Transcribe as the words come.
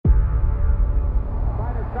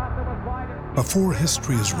Before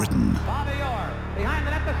history is written,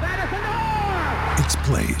 it's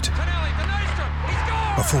played.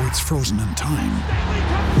 Before it's frozen in time,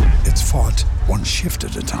 it's fought one shift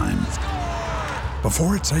at a time.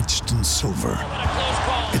 Before it's etched in silver,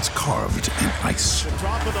 it's carved in ice.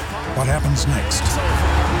 What happens next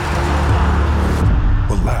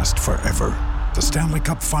will last forever. The Stanley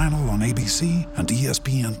Cup Final on ABC and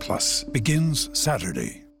ESPN Plus begins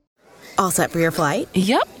Saturday. All set for your flight?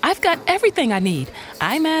 Yep, I've got everything I need.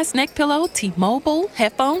 Eye mask, neck pillow, T-Mobile,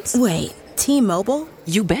 headphones. Wait, T-Mobile?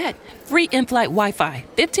 You bet. Free in-flight Wi-Fi.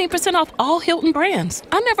 15% off all Hilton brands.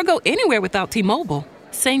 I never go anywhere without T-Mobile.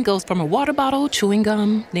 Same goes from a water bottle, chewing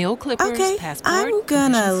gum, nail clippers, okay, passport. I'm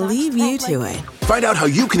gonna leave you to it. Find out how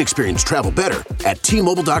you can experience travel better at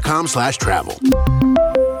T-Mobile.com/travel.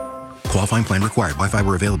 Qualifying plan required. Wi-Fi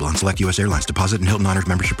were available on select U.S. airlines. Deposit and Hilton Honors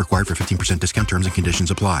membership required for 15% discount. Terms and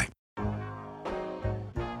conditions apply.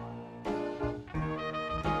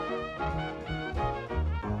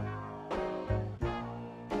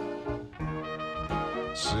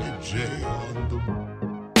 CJ on the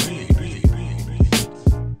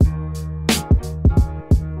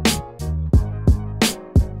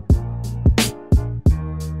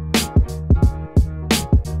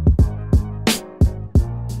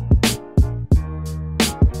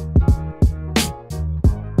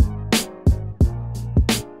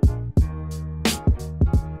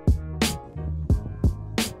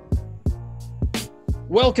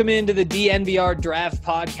Welcome into the DNVR Draft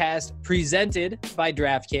Podcast presented by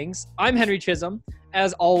DraftKings. I'm Henry Chisholm.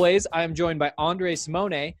 As always, I am joined by Andre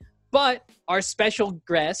Simone, but our special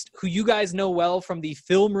guest, who you guys know well from the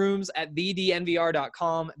film rooms at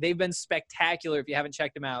thednvr.com. They've been spectacular if you haven't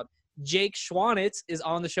checked them out. Jake Schwanitz is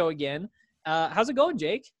on the show again. How's it going,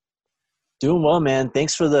 Jake? Doing well, man.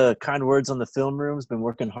 Thanks for the kind words on the film rooms. Been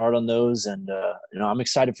working hard on those, and I'm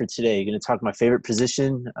excited for today. You're going to talk my favorite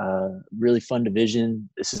position. Really fun division.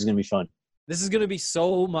 This is going to be fun. This is going to be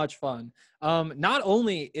so much fun. Not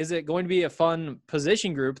only is it going to be a fun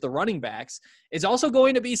position group, the running backs, it's also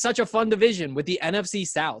going to be such a fun division with the NFC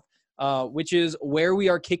South, which is where we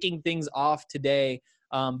are kicking things off today.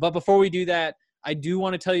 But before we do that, I do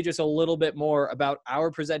want to tell you just a little bit more about our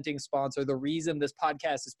presenting sponsor, the reason this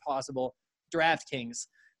podcast is possible, DraftKings.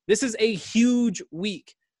 This is a huge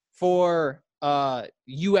week for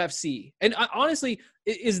UFC. And honestly,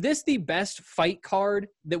 is this the best fight card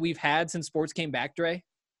that we've had since sports came back, Dre?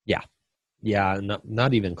 Yeah,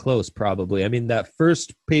 not even close, probably. I mean, that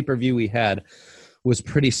first pay-per-view we had was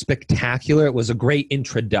pretty spectacular. It was a great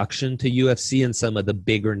introduction to UFC and some of the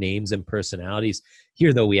bigger names and personalities.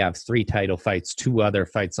 Here, though, we have 3 title fights, 2 other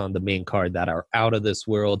fights on the main card that are out of this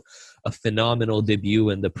world, a phenomenal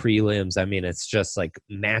debut in the prelims. I mean, it's just like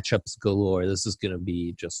matchups galore. This is going to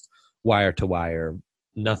be just wire to wire,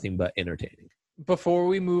 nothing but entertaining. Before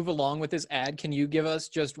we move along with this ad, can you give us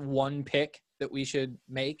just one pick that we should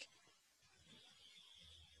make?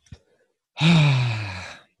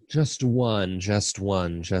 Just one.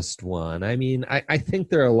 I mean, I think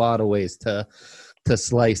there are a lot of ways to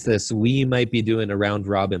slice this. We might be doing a round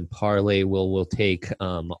robin parlay. We'll take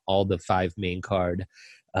all the 5 main card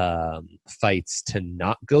fights to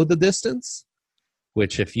not go the distance,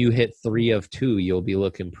 which if you hit 3 of 2, you'll be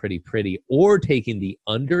looking pretty, or taking the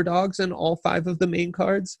underdogs in all 5 of the main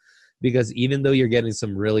cards, because even though you're getting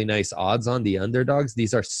some really nice odds on the underdogs,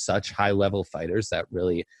 these are such high level fighters that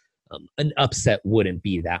really an upset wouldn't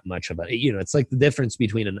be that much of a, it's like the difference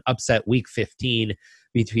between an upset week 15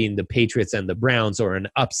 between the Patriots and the Browns, or an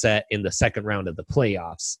upset in the second round of the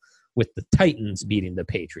playoffs with the Titans beating the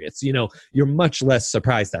Patriots. You're much less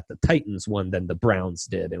surprised that the Titans won than the Browns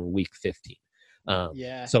did in week 15.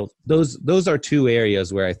 So those are 2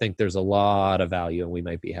 areas where I think there's a lot of value, and we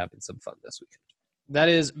might be having some fun this weekend. That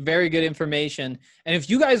is very good information. And if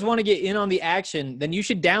you guys want to get in on the action, then you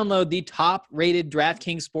should download the top-rated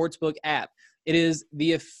DraftKings Sportsbook app. It is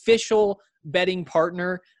the official betting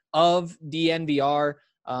partner of DNVR.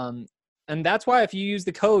 And that's why if you use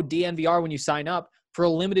the code DNVR when you sign up, for a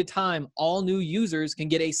limited time, all new users can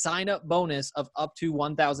get a sign-up bonus of up to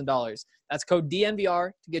 $1,000. That's code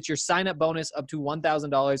DNVR to get your sign-up bonus up to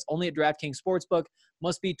 $1,000, only at DraftKings Sportsbook.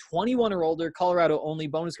 Must be 21 or older. Colorado only.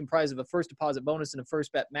 Bonus comprised of a first deposit bonus and a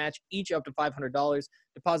first bet match, each up to $500.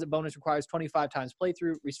 Deposit bonus requires 25 times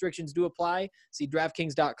playthrough. Restrictions do apply. See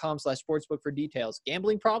DraftKings.com/sportsbook for details.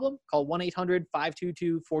 Gambling problem? Call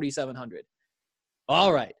 1-800-522-4700.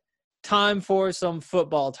 All right. Time for some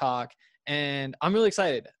football talk. And I'm really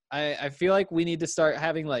excited. I feel like we need to start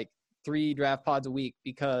having like 3 draft pods a week,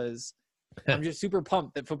 because I'm just super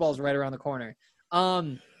pumped that football is right around the corner.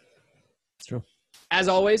 It's true. As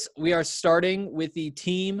always, we are starting with the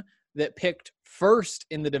team that picked first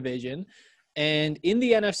in the division. And in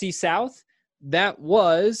the NFC South, that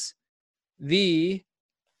was the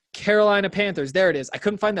Carolina Panthers. There it is. I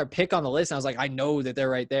couldn't find their pick on the list. And I was like, I know that they're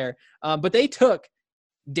right there. But they took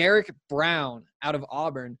Derek Brown out of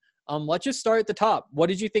Auburn. Let's just start at the top. What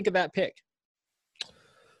did you think of that pick?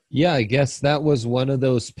 Yeah, I guess that was one of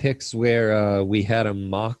those picks where we had a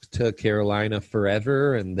mock to Carolina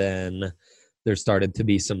forever, and then there started to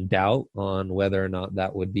be some doubt on whether or not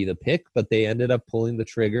that would be the pick, but they ended up pulling the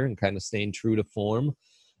trigger and kind of staying true to form.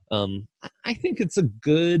 I think it's a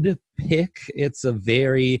good pick. It's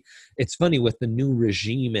funny with the new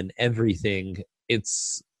regime and everything.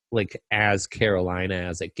 It's like as Carolina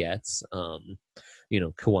as it gets.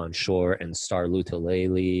 Kawan Shore and Star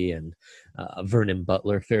Lutulele and Vernon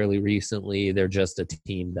Butler fairly recently. They're just a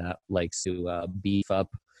team that likes to beef up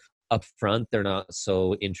front. They're not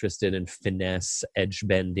so interested in finesse, edge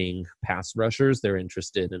bending pass rushers. They're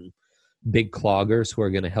interested in big cloggers who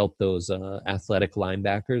are going to help those athletic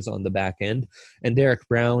linebackers on the back end. And Derek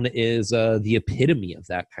Brown is the epitome of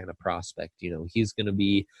that kind of prospect. He's going to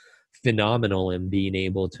be phenomenal in being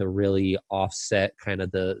able to really offset kind of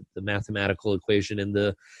the mathematical equation in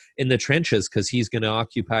the trenches, because he's going to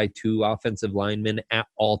occupy two offensive linemen at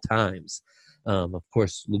all times. Of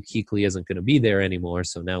course, Luke Kuechly isn't going to be there anymore,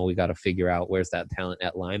 so now we got to figure out where's that talent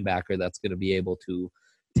at linebacker that's going to be able to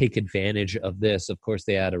take advantage of this. Of course,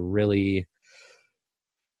 they had a really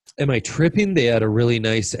Am I tripping? They had a really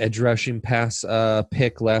nice edge rushing pass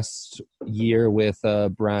pick last year with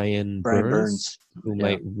Brian Burns, who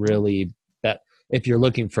might really that if you're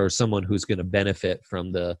looking for someone who's going to benefit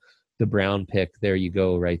from the Brown pick, there you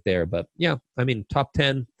go right there. But yeah, I mean, top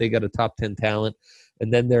 10, they got a top 10 talent,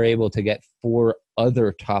 and then they're able to get 4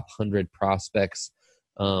 other top 100 prospects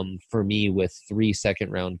for me with 3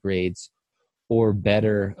 second-round grades or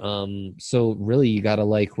better. So really, you got to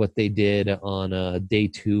like what they did on day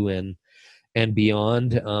 2 and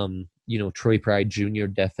beyond. Troy Pride Jr.,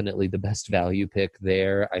 definitely the best value pick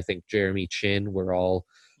there. I think Jeremy Chin, we're all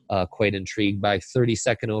quite intrigued by.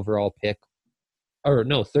 32nd overall pick.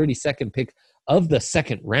 32nd pick of the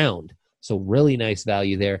second round. So really nice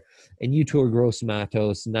value there. And Yetur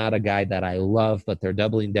Gross-Matos, not a guy that I love, but they're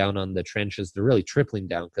doubling down on the trenches. They're really tripling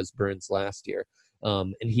down because Burns last year.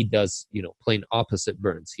 And he does, playing opposite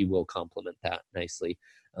Burns. He will complement that nicely.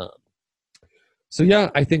 So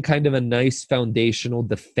yeah, I think kind of a nice foundational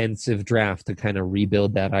defensive draft to kind of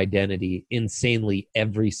rebuild that identity. Insanely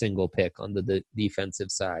every single pick on the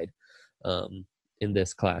defensive side in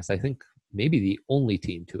this class. I think maybe the only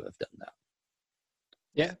team to have done that.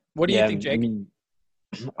 Yeah. What do you think, Jake?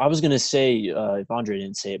 I was going to say, if Andre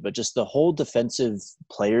didn't say it, but just the whole defensive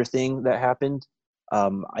player thing that happened,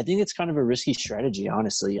 I think it's kind of a risky strategy,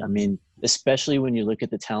 honestly. I mean, especially when you look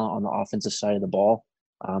at the talent on the offensive side of the ball.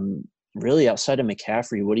 Really, outside of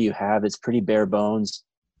McCaffrey, what do you have? It's pretty bare bones.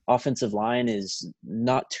 Offensive line is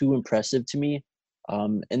not too impressive to me.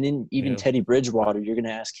 And then even Teddy Bridgewater, you're going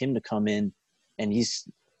to ask him to come in, and he's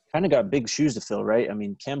kind of got big shoes to fill, right? I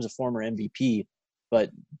mean, Cam's a former MVP, but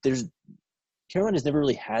Carolina's never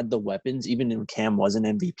really had the weapons. Even when Cam was an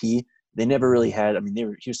MVP, they never really had. I mean,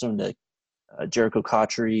 he was throwing to Jericho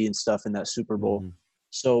Cotchery and stuff in that Super Bowl. Mm-hmm.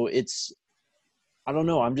 So I don't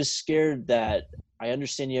know. I'm just scared that I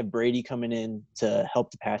understand you have Brady coming in to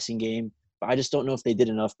help the passing game, but I just don't know if they did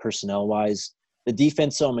enough personnel-wise. The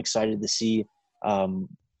defense, though, I'm excited to see.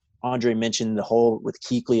 Andre mentioned the hole with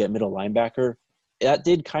Kuechly at middle linebacker. That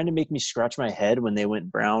did kind of make me scratch my head when they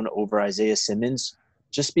went Brown over Isaiah Simmons,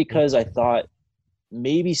 just because I thought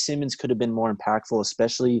maybe Simmons could have been more impactful,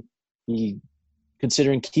 especially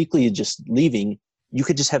considering Kuechly just leaving. You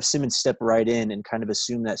could just have Simmons step right in and kind of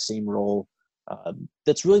assume that same role.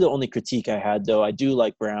 That's really the only critique I had, though. I do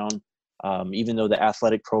like Brown, even though the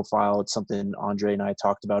athletic profile, it's something Andre and I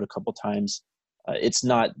talked about a couple times. It's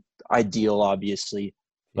not ideal, obviously,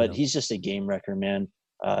 but he's just a game wrecker, man.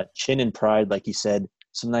 Chin and Pride, like you said,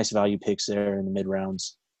 some nice value picks there in the mid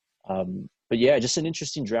rounds. But yeah, just an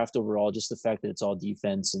interesting draft overall. Just the fact that it's all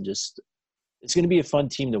defense and just it's going to be a fun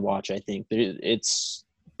team to watch. I think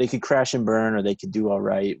they could crash and burn or they could do all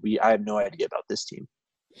right. I have no idea about this team.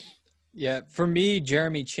 Yeah, for me,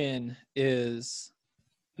 Jeremy Chin is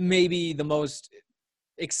maybe the most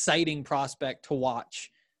exciting prospect to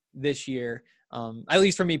watch this year. At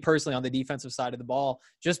least for me personally on the defensive side of the ball,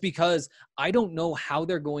 just because I don't know how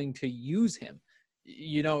they're going to use him.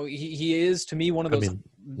 He is, to me, one of those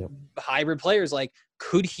hybrid players. Like,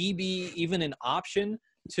 could he be even an option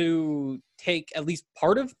to take at least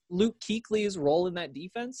part of Luke Kuechly's role in that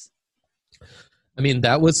defense? I mean,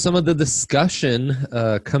 that was some of the discussion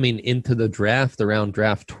coming into the draft around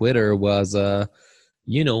draft Twitter was,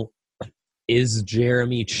 is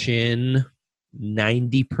Jeremy Chin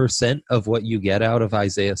 90% of what you get out of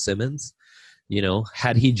Isaiah Simmons? You know,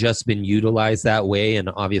 had he just been utilized that way, and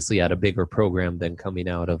obviously had a bigger program than coming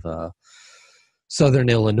out of Southern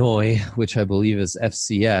Illinois, which I believe is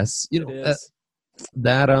FCS, you know,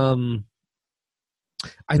 that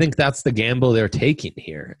I think that's the gamble they're taking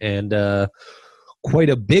here, and quite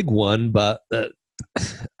a big one. But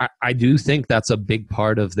I do think that's a big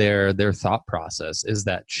part of their thought process, is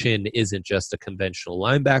that Chin isn't just a conventional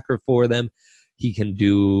linebacker for them. He can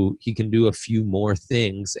do a few more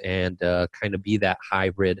things and kind of be that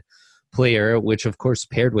hybrid player, which of course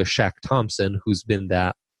paired with Shaq Thompson, who's been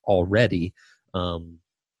that already,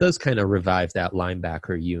 does kind of revive that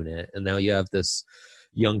linebacker unit. And now you have this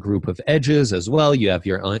young group of edges as well. You have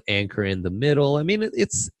your anchor in the middle. I mean,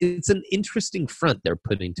 it's an interesting front they're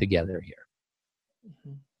putting together here.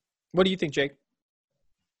 What do you think, Jake?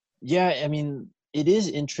 Yeah, I mean, it is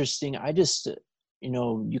interesting. I just,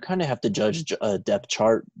 you kind of have to judge a depth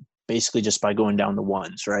chart basically just by going down the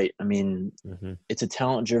ones, right? I mean, it's a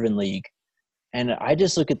talent-driven league. And I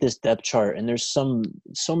just look at this depth chart, and there's so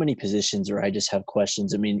many positions where I just have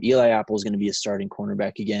questions. I mean, Eli Apple is going to be a starting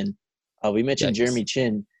cornerback again. We mentioned Jeremy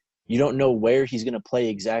Chin. You don't know where he's going to play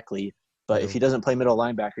exactly, but if he doesn't play middle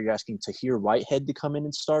linebacker, you're asking Tahir Whitehead to come in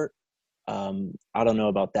and start. I don't know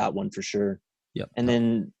about that one for sure. Yep. And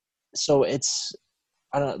then, so it's,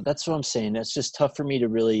 that's what I'm saying. That's just tough for me to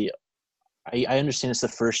really, I understand it's the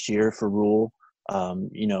first year for Rule,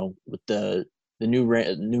 with the new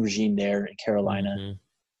regime there in Carolina.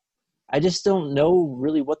 I just don't know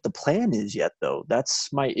really what the plan is yet, though. That's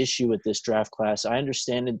my issue with this draft class. I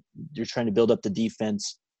understand that you're trying to build up the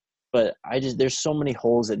defense, but there's so many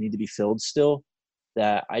holes that need to be filled still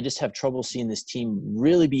that I just have trouble seeing this team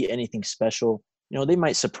really be anything special. They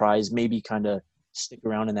might surprise, maybe kind of stick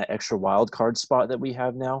around in that extra wild card spot that we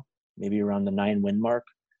have now, maybe around the 9-win mark.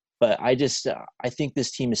 But I think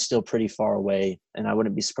this team is still pretty far away, and I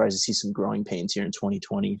wouldn't be surprised to see some growing pains here in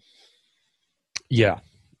 2020. Yeah.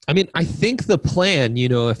 I mean, I think the plan,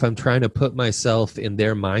 if I'm trying to put myself in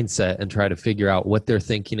their mindset and try to figure out what they're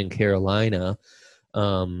thinking in Carolina,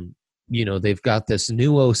 they've got this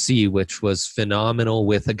new OC, which was phenomenal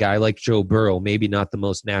with a guy like Joe Burrow, maybe not the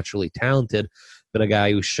most naturally talented, but a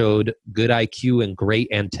guy who showed good IQ and great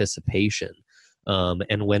anticipation.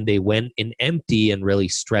 And when they went in empty and really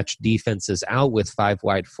stretched defenses out with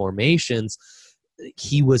 5-wide formations,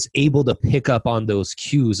 he was able to pick up on those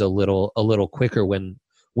cues a little quicker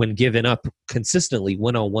when given up consistently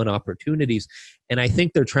one-on-one opportunities. And I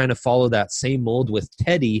think they're trying to follow that same mold with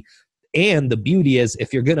Teddy. And the beauty is,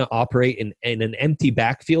 if you're going to operate in an empty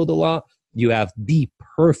backfield a lot, you have the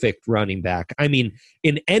perfect running back. I mean,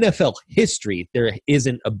 in NFL history, there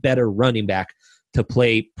isn't a better running back to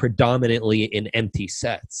play predominantly in empty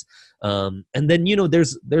sets. And then,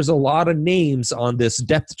 there's a lot of names on this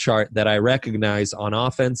depth chart that I recognize on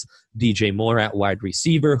offense. DJ Moore at wide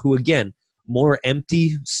receiver, who, again, more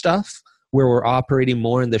empty stuff where we're operating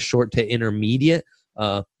more in the short to intermediate.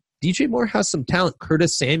 DJ Moore has some talent.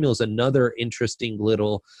 Curtis Samuel's another interesting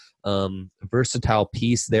little versatile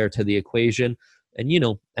piece there to the equation. And,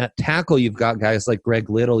 at tackle, you've got guys like Greg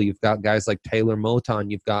Little. You've got guys like Taylor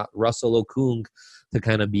Moton. You've got Russell Okung to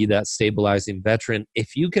kind of be that stabilizing veteran.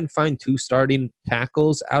 If you can find 2 starting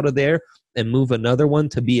tackles out of there and move another one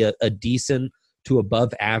to be a decent to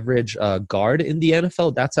above average guard in the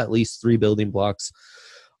NFL, that's at least 3 building blocks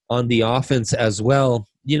on the offense as well.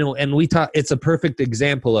 And we thought it's a perfect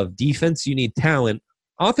example of defense. You need talent.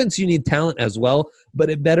 Offense, you need talent as well,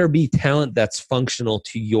 but it better be talent that's functional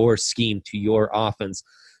to your scheme, to your offense.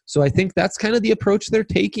 So I think that's kind of the approach they're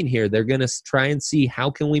taking here. They're going to try and see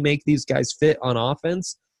how can we make these guys fit on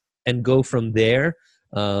offense and go from there.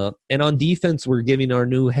 And on defense, we're giving our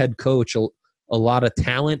new head coach a lot of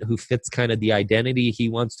talent who fits kind of the identity he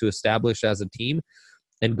wants to establish as a team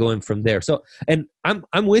and going from there. So, and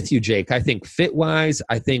I'm with you, Jake. I think fit-wise,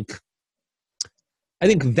 I think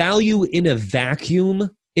value in a vacuum,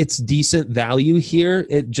 it's decent value here.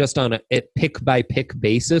 It just on a pick by pick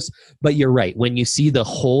basis. But you're right. When you see the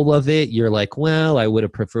whole of it, you're like, well, I would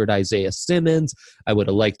have preferred Isaiah Simmons. I would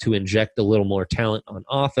have liked to inject a little more talent on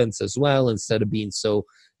offense as well, instead of being so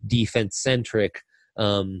defense centric.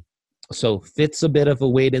 So fits a bit of a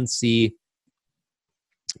wait and see.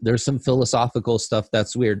 There's some philosophical stuff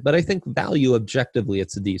that's weird, but I think value objectively,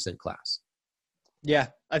 it's a decent class. Yeah,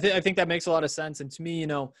 I think that makes a lot of sense. And to me,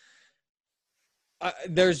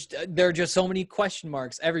 there are just so many question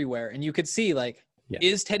marks everywhere. And you could see,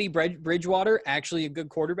 is Teddy Bridgewater actually a good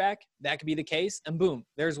quarterback? That could be the case. And boom,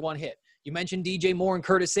 there's one hit. You mentioned DJ Moore and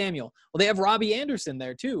Curtis Samuel. Well, they have Robbie Anderson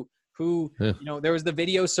there too, who, there was the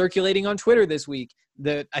video circulating on Twitter this week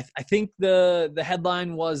that I think the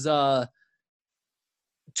headline was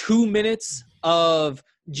 2 minutes of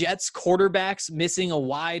Jets quarterbacks missing a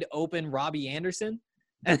wide open Robbie Anderson.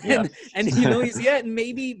 And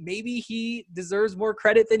maybe he deserves more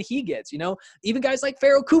credit than he gets. Even guys like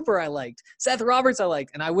Pharaoh Cooper I liked, Seth Roberts I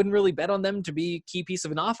liked, and I wouldn't really bet on them to be a key piece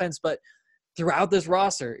of an offense. But throughout this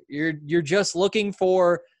roster, you're just looking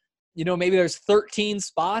for, maybe there's 13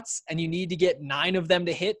 spots and you need to get 9 of them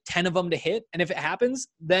to hit, 10 of them to hit, and if it happens,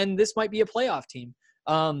 then this might be a playoff team.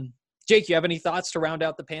 Jake, you have any thoughts to round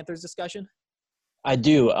out the Panthers discussion? I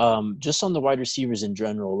do. Just on the wide receivers in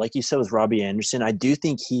general, like you said with Robbie Anderson, I do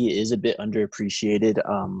think he is a bit underappreciated.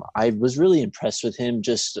 I was really impressed with him.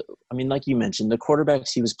 Like you mentioned, the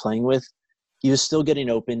quarterbacks he was playing with, he was still getting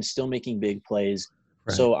open, still making big plays.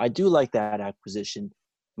 Right. So I do like that acquisition.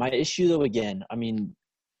 My issue, though, again,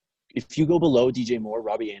 if you go below DJ Moore,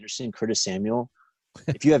 Robbie Anderson, Curtis Samuel,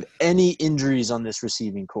 if you have any injuries on this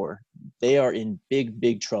receiving core, they are in big,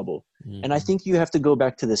 big trouble. Mm-hmm. And I think you have to go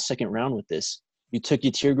back to the second round with this. You took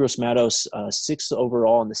Yetur Gross-Matos 6th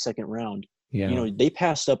overall in the second round. Yeah. They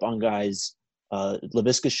passed up on guys,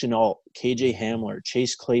 Laviska Shenault, KJ Hamler,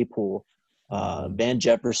 Chase Claypool, Van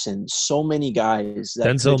Jefferson, so many guys. That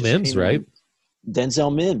Denzel Mims, right?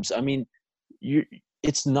 Denzel Mims.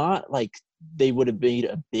 It's not like they would have made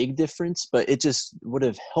a big difference, but it just would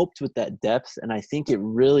have helped with that depth. And I think it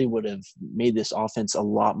really would have made this offense a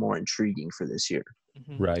lot more intriguing for this year.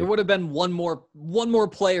 Mm-hmm. Right. There would have been one more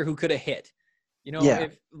player who could have hit.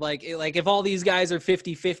 If all these guys are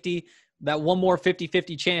 50-50, that one more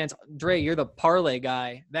 50-50 chance, Dre, you're the parlay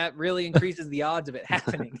guy. That really increases the odds of it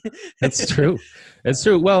happening. That's true. That's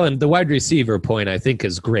true. Well, and the wide receiver point I think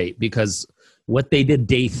is great because what they did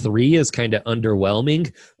day 3 is kind of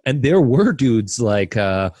underwhelming. And there were dudes like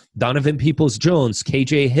Donovan Peoples-Jones,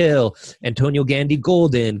 KJ Hill, Antonio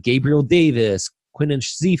Gandy-Golden, Gabriel Davis, Quinnen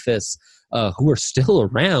Cephas, who are still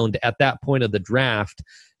around at that point of the draft.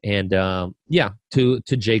 And to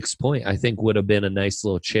Jake's point, I think would have been a nice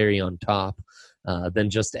little cherry on top than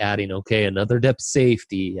just adding, another depth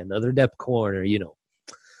safety, another depth corner,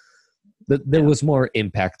 There was more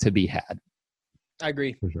impact to be had. I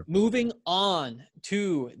agree. Sure. Moving on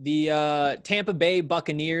to the Tampa Bay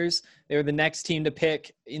Buccaneers. They were the next team to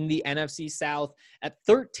pick in the NFC South. At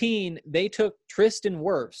 13, they took Tristan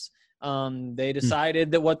Wirfs. They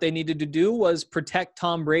decided that what they needed to do was protect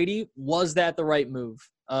Tom Brady. Was that the right move?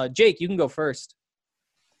 Jake, you can go first.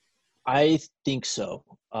 I think so.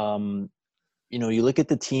 You look at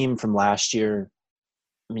the team from last year.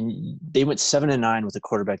 They went 7-9 with a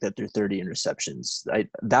quarterback that threw 30 interceptions.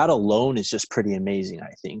 That alone is just pretty amazing,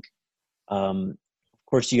 I think. Of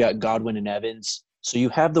course, you got Godwin and Evans. So you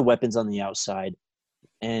have the weapons on the outside.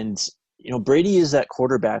 And, Brady is that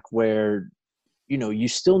quarterback where, you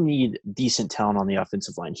still need decent talent on the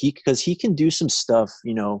offensive line. Because he can do some stuff,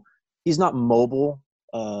 he's not mobile,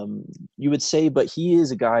 you would say, but he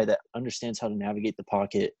is a guy that understands how to navigate the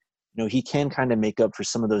pocket. He can kind of make up for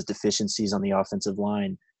some of those deficiencies on the offensive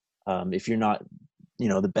line if you're not,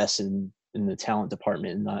 the best in the talent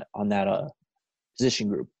department and not on that position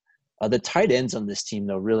group. The tight ends on this team,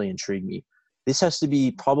 though, really intrigue me. This has to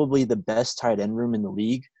be probably the best tight end room in the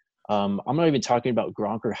league. I'm not even talking about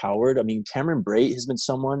Gronk or Howard. Cameron Brate has been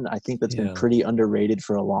someone I think that's been pretty underrated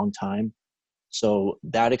for a long time. So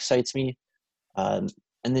that excites me.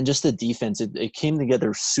 And then just the defense, it came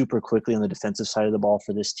together super quickly on the defensive side of the ball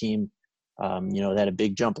for this team. They had a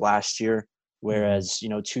big jump last year, whereas,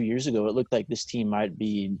 2 years ago, it looked like this team might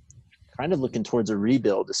be kind of looking towards a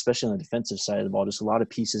rebuild, especially on the defensive side of the ball. Just a lot of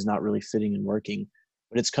pieces not really fitting and working.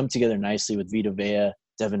 But it's come together nicely with Vita Vea,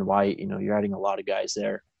 Devin White. You're adding a lot of guys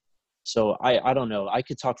there. So I don't know. I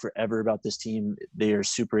could talk forever about this team. They are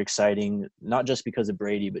super exciting, not just because of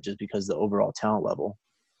Brady, but just because of the overall talent level.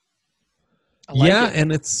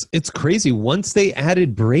 And it's crazy. Once they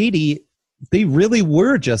added Brady, they really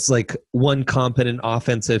were just like one competent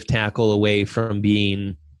offensive tackle away from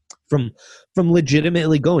being from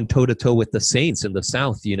legitimately going toe to toe with the Saints in the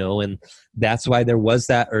South, and that's why there was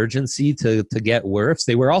that urgency to get Wirfs.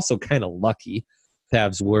 They were also kind of lucky to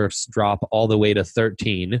have Wirfs drop all the way to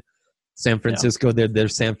 13. San Francisco did their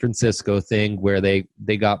San Francisco thing where they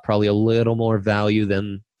got probably a little more value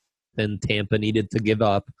than Tampa needed to give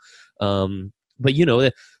up.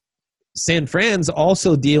 But San Fran's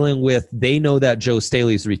also dealing with, they know that Joe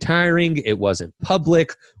Staley's retiring. It wasn't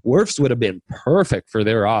public. Wirfs would have been perfect for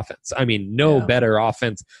their offense. No better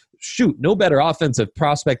offensive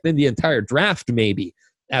prospect than the entire draft, maybe,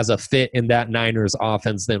 as a fit in that Niners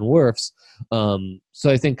offense than Wirfs.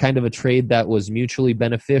 So I think kind of a trade that was mutually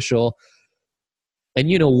beneficial. And,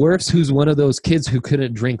 Wirfs, who's one of those kids who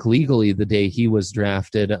couldn't drink legally the day he was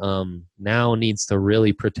drafted, now needs to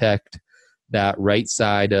really protect that right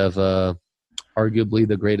side of arguably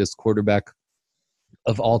the greatest quarterback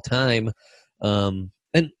of all time.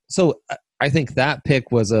 And so I think that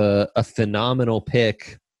pick was a phenomenal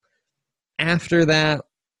pick. After that,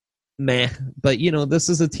 meh. But, this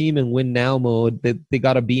is a team in win now mode. They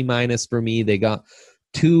got a B- for me. They got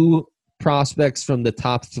 2 prospects from the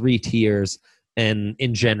top 3 tiers, and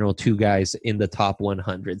in general, 2 guys in the top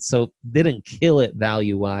 100. So didn't kill it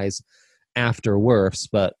value-wise after Wirfs,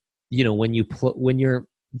 but when you're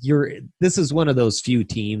this is one of those few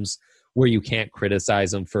teams where you can't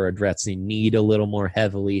criticize them for addressing need a little more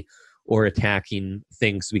heavily or attacking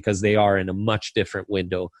things, because they are in a much different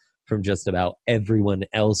window from just about everyone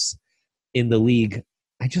else in the league.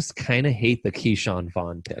 I just kind of hate the Keyshawn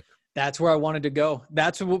Vaughn pick. That's where I wanted to go.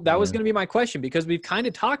 That was going to be my question, because we've kind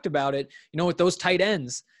of talked about it, with those tight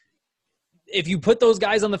ends. If you put those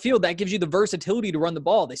guys on the field, that gives you the versatility to run the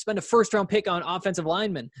ball. They spend a first-round pick on offensive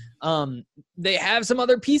linemen. They have some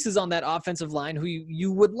other pieces on that offensive line who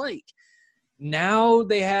you would like. Now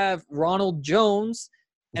they have Ronald Jones,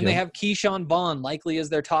 and they have Keyshawn Vaughn likely as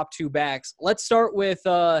their top 2 backs. Let's start with,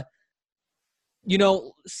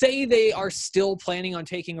 say they are still planning on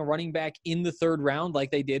taking a running back in the 3rd round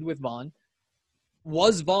like they did with Vaughn.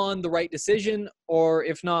 Was Vaughn the right decision? Or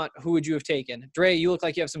if not, who would you have taken? Dre, you look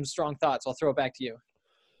like you have some strong thoughts. I'll throw it back to you.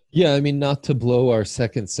 Yeah, not to blow our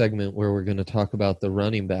second segment where we're going to talk about the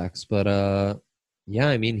running backs, but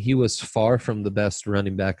he was far from the best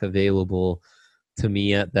running back available to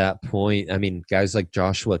me at that point. Guys like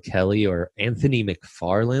Joshua Kelly or Anthony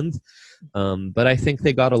McFarland, but I think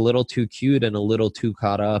they got a little too cute and a little too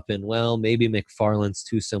caught up in, well, maybe McFarland's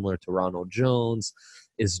too similar to Ronald Jones.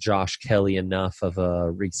 Is Josh Kelly enough of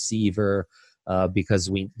a receiver?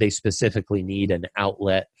 Because they specifically need an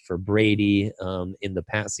outlet for Brady in the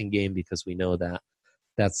passing game, because we know that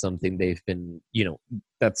that's something they've been,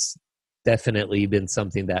 that's definitely been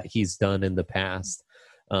something that he's done in the past,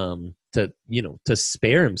 to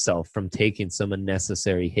spare himself from taking some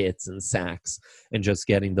unnecessary hits and sacks and just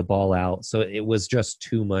getting the ball out. So it was just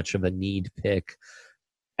too much of a need pick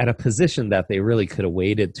at a position that they really could have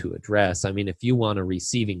waited to address. If you want a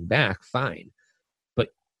receiving back, fine. But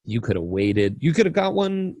you could have waited. You could have got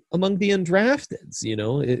one among the undrafteds,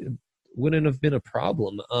 it wouldn't have been a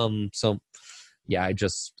problem. So yeah, I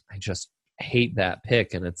just hate that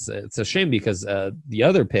pick. And it's a shame, because the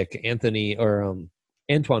other pick,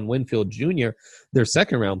 Antoine Winfield Jr., their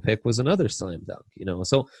 2nd round pick was another slam dunk,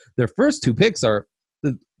 So their first 2 picks are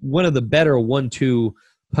one of the better 1-2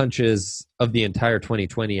 punches of the entire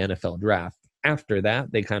 2020 NFL draft. After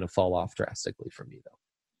that, they kind of fall off drastically for me,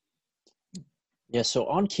 though. Yeah, so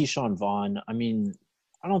on Keyshawn Vaughn, I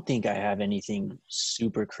don't think I have anything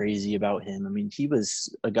super crazy about him. He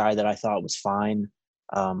was a guy that I thought was fine.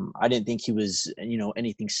 I didn't think he was,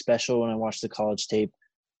 anything special when I watched the college tape.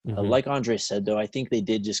 Like Andre said, though, I think they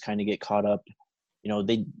did just kind of get caught up.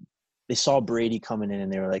 They saw Brady coming in, and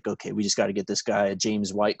they were like, okay, we just got to get this guy a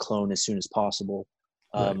James White clone as soon as possible.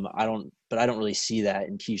 Right. I don't really see that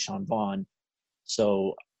in Keyshawn Vaughn.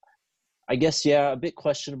 So I guess, a bit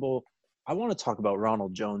questionable. I want to talk about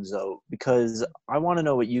Ronald Jones, though, because I want to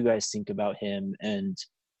know what you guys think about him, and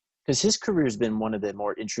because his career has been one of the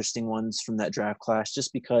more interesting ones from that draft class,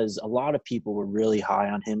 just because a lot of people were really high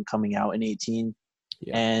on him coming out in 2018.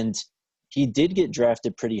 Yeah. And he did get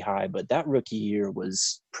drafted pretty high, but that rookie year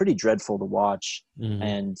was pretty dreadful to watch.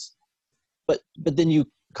 And but then you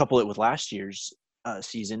couple it with last year's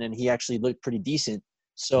season, and he actually looked pretty decent.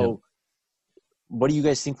 So what do you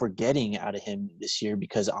guys think we're getting out of him this year?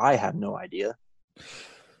 Because I have no idea.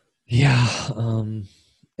 Yeah.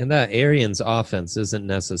 And that Arians offense isn't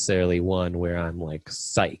necessarily one where I'm like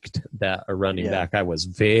psyched that a running back I was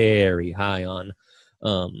very high on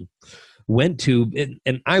went to,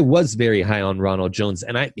 and I was very high on Ronald Jones,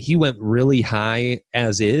 and he went really high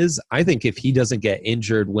as is. I think if he doesn't get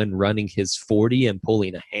injured when running his 40 and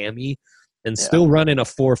pulling a hammy and still running a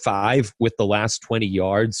 4.5 with the last 20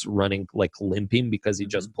 yards running like limping because he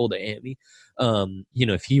just pulled a hammy,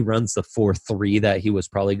 if he runs the 4.3 that he was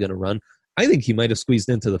probably going to run, I think he might have squeezed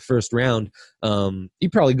into the first round. He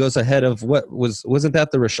probably goes ahead of wasn't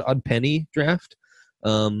that the Rashad Penny draft?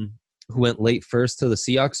 Who went late first to the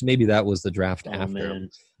Seahawks? Maybe that was the draft after him.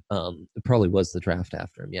 It probably was the draft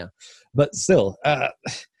after him, yeah. But still,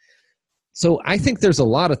 so I think there's a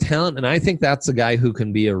lot of talent, and I think that's a guy who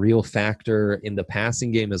can be a real factor in the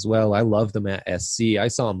passing game as well. I loved him at SC. I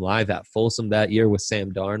saw him live at Folsom that year with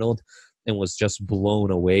Sam Darnold and was just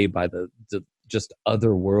blown away by the just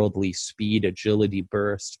otherworldly speed, agility,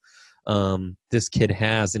 burst. this kid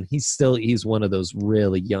has, and he's one of those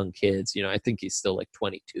really young kids. I think he's still like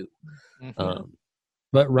 22.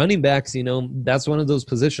 But running backs, that's one of those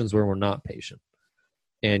positions where we're not patient,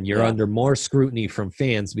 and you're under more scrutiny from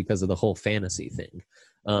fans because of the whole fantasy thing.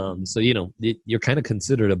 So you're kind of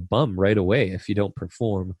considered a bum right away if you don't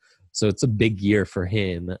perform. So it's a big year for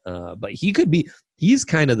him. But he's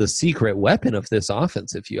kind of the secret weapon of this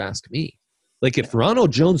offense, if you ask me. Like, if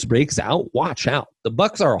Ronald Jones breaks out, watch out. The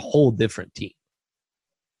Bucs are a whole different team.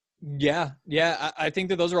 Yeah. I think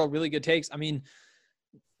that those are all really good takes. I mean,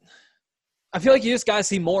 I feel like you just got to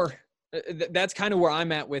see more. That's kind of where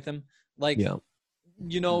I'm at with him. Like,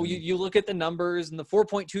 you look at the numbers and the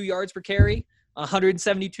 4.2 yards per carry,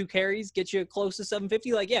 172 carries, get you close to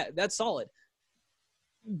 750. Like, yeah, that's solid.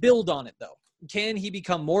 Build on it, though. Can he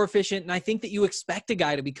become more efficient? And I think that you expect a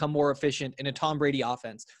guy to become more efficient in a Tom Brady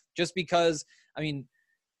offense, just because, I mean,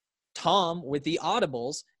 Tom with the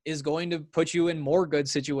audibles is going to put you in more good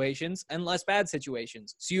situations and less bad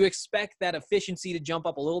situations. So you expect that efficiency to jump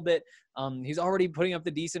up a little bit. He's already putting up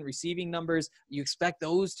the decent receiving numbers. You expect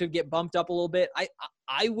those to get bumped up a little bit.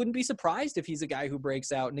 I wouldn't be surprised if he's a guy who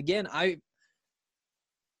breaks out. And again, I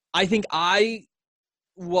think I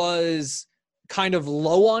was kind of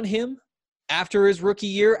low on him after his rookie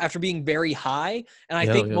year, after being very high. And I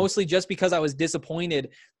think mostly just because I was disappointed,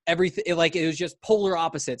 everything, like, it was just polar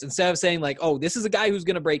opposites. Instead of saying like, oh, this is a guy who's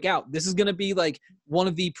going to break out, this is going to be like one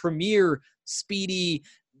of the premier speedy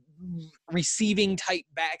receiving type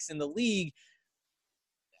backs in the league.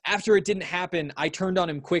 After it didn't happen, I turned on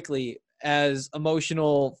him quickly, as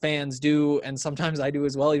emotional fans do, and sometimes I do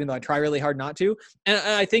as well, even though I try really hard not to. And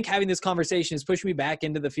I think having this conversation has pushed me back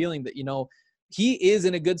into the feeling that, he is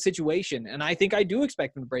in a good situation. And I think I do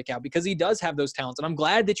expect him to break out because he does have those talents. And I'm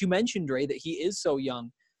glad that you mentioned, Dre, that he is so young.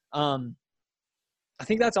 I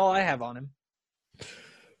think that's all I have on him.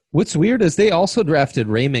 What's weird is they also drafted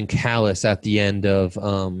Raymond Callis at the end of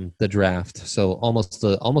the draft. So almost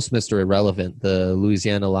Mr. Irrelevant, the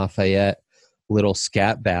Louisiana Lafayette little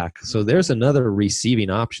scat back. So there's another receiving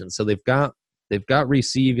option. So they've got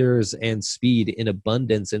receivers and speed in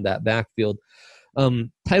abundance in that backfield.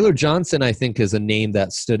 Tyler Johnson, I think, is a name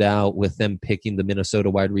that stood out with them picking the Minnesota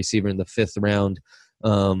wide receiver in the 5th round.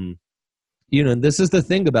 And this is the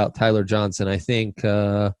thing about Tyler Johnson. I think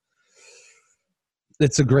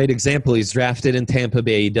it's a great example. He's drafted in Tampa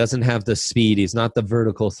Bay. He doesn't have the speed. He's not the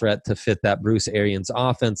vertical threat to fit that Bruce Arians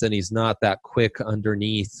offense, and he's not that quick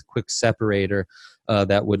separator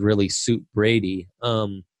that would really suit Brady.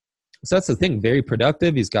 So that's the thing. Very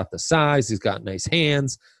productive. He's got the size. He's got nice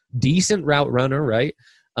hands. Decent route runner, right?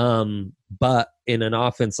 But in an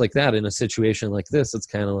offense like that, in a situation like this, it's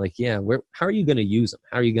kind of like, how are you going to use them?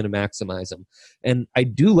 How are you going to maximize them? And I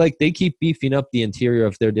do like they keep beefing up the interior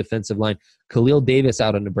of their defensive line. Khalil Davis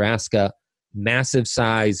out of Nebraska, massive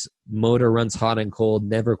size, motor runs hot and cold,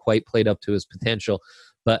 never quite played up to his potential.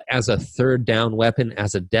 But as a third down weapon,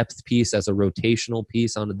 as a depth piece, as a rotational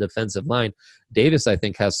piece on the defensive line, Davis, I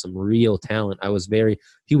think, has some real talent.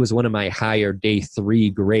 He was one of my higher day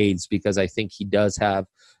 3 grades because I think he does have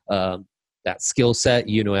that skill set,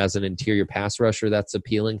 as an interior pass rusher that's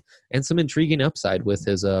appealing, and some intriguing upside with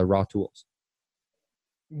his raw tools.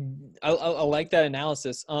 I like that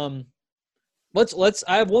analysis. Let's.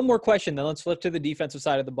 I have one more question, then let's flip to the defensive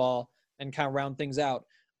side of the ball and kind of round things out.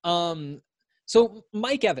 So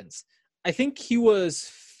Mike Evans, I think he was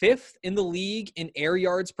 5th in the league in air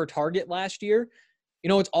yards per target last year.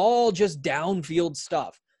 It's all just downfield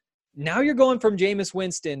stuff. Now you're going from Jameis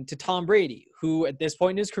Winston to Tom Brady, who at this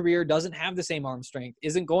point in his career doesn't have the same arm strength,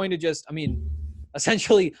 isn't going to just,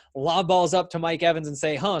 essentially lob balls up to Mike Evans and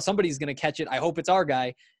say, somebody's going to catch it. I hope it's our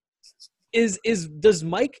guy. Does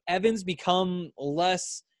Mike Evans become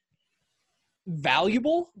less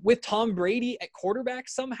valuable with Tom Brady at quarterback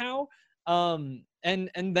somehow? And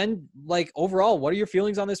then, like, overall, what are your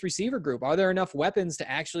feelings on this receiver group? Are there enough weapons to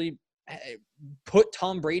actually put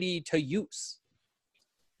Tom Brady to use?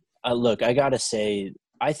 Look, I gotta say,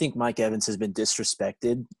 I think Mike Evans has been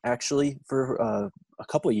disrespected actually for a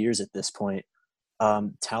couple of years at this point.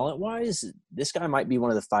 Talent-wise, this guy might be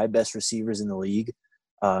one of the 5 best receivers in the league.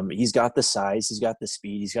 He's got the size, he's got the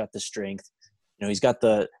speed, he's got the strength. He's got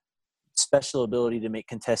the special ability to make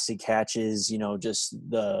contested catches, just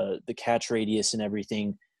the catch radius and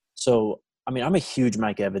everything. So, I'm a huge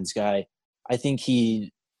Mike Evans guy. I think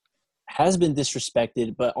he has been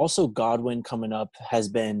disrespected, but also Godwin coming up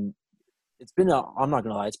I'm not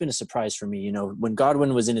going to lie, it's been a surprise for me. When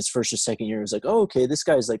Godwin was in his first or second year, it was like, oh, okay, this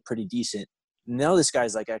guy's like pretty decent. Now this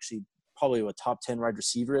guy's like actually probably a top 10 wide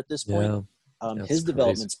receiver at this point. His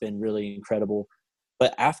development's been really incredible.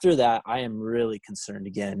 But after that, I am really concerned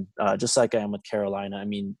again, just like I am with Carolina. I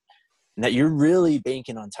mean, that you're really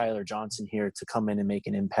banking on Tyler Johnson here to come in and make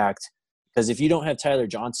an impact. Because if you don't have Tyler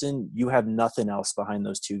Johnson, you have nothing else behind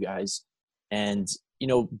those two guys. And,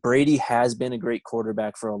 Brady has been a great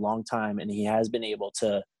quarterback for a long time, and he has been able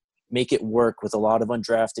to make it work with a lot of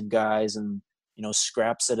undrafted guys and,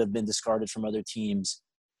 scraps that have been discarded from other teams.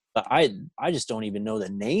 But I just don't even know the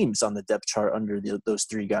names on the depth chart under those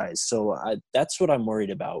three guys. So that's what I'm worried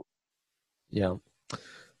about. Yeah.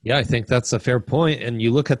 Yeah, I think that's a fair point. And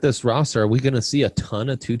you look at this roster, are we going to see a ton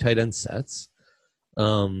of two tight end sets?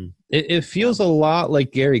 It feels a lot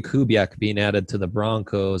like Gary Kubiak being added to the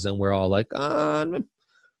Broncos, and we're all like,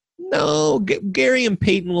 no, Gary and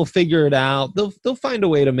Peyton will figure it out. They'll find a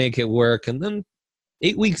way to make it work. And then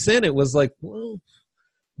 8 weeks in, it was like, well,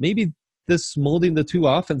 maybe this molding the two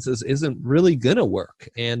offenses isn't really going to work.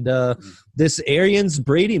 And this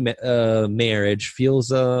Arians-Brady marriage feels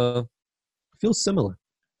similar.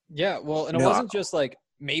 Yeah, well, and it wasn't just like,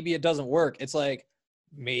 maybe it doesn't work. It's like,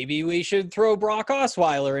 maybe we should throw Brock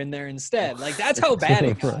Osweiler in there instead. Like, that's how bad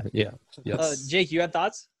it got. Yeah. Yes. Jake, you had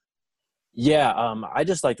thoughts? Yeah, I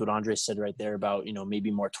just liked what Andre said right there about,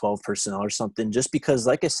 maybe more 12 personnel or something, just because,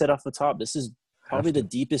 like I said off the top, this is probably the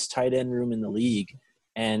deepest tight end room in the league.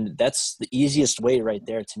 And that's the easiest way right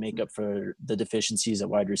there to make up for the deficiencies at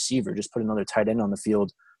wide receiver. Just put another tight end on the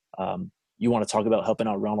field. You want to talk about helping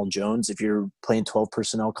out Ronald Jones. If you're playing 12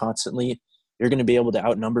 personnel constantly, you're going to be able to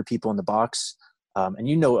outnumber people in the box.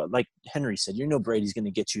 And like Henry said, Brady's going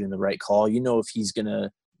to get you in the right call. If he's going to,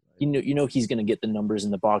 he's going to get the numbers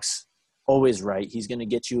in the box always right. He's going to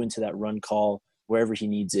get you into that run call wherever he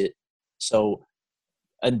needs it. So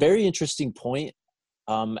a very interesting point.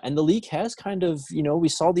 And the league has kind of, we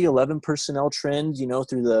saw the 11 personnel trend,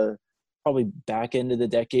 through the probably back end of the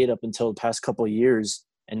decade up until the past couple of years.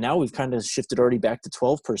 And now we've kind of shifted already back to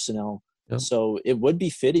 12 personnel. Yep. So it would be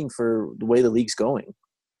fitting for the way the league's going.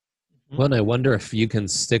 Well, and I wonder if you can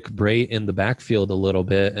stick Bray in the backfield a little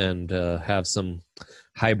bit and have some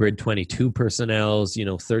hybrid 22 personnels,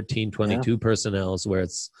 13, 22 personnels where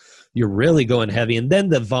you're really going heavy. And then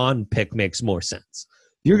the Vaughn pick makes more sense.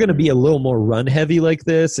 You're going to be a little more run heavy like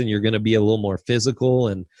this, and you're going to be a little more physical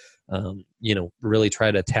and, really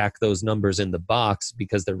try to attack those numbers in the box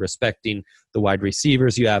because they're respecting the wide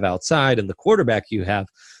receivers you have outside and the quarterback you have.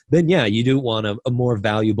 Then, yeah, you do want a more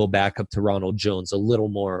valuable backup to Ronald Jones, a little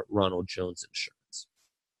more Ronald Jones insurance.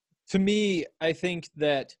 To me, I think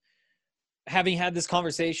that having had this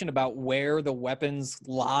conversation about where the weapons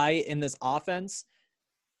lie in this offense,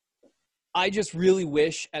 I just really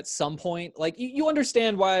wish at some point, like you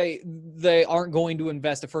understand why they aren't going to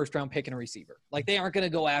invest a first-round pick in a receiver. Like they aren't going to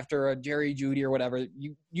go after a Jerry Jeudy or whatever.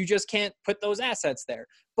 You just can't put those assets there.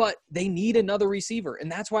 But they need another receiver, and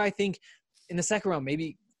that's why I think in the second round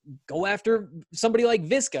maybe go after somebody like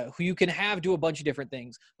Visca, who you can have do a bunch of different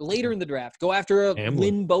things. Later in the draft, go after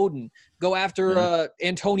Lynn Bowden. Go after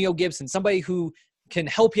Antonio Gibson, somebody who can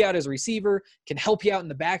help you out as a receiver, can help you out in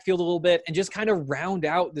the backfield a little bit, and just kind of round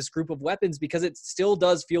out this group of weapons, because it still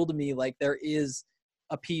does feel to me like there is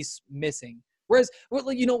a piece missing. Whereas,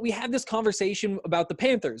 we have this conversation about the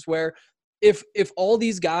Panthers where if all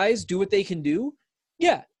these guys do what they can do,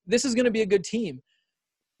 yeah, this is going to be a good team.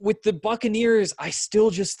 With the Buccaneers, I still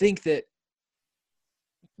just think that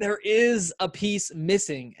there is a piece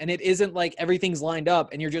missing, and it isn't like everything's lined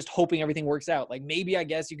up and you're just hoping everything works out. Like maybe I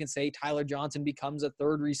guess you can say Tyler Johnson becomes a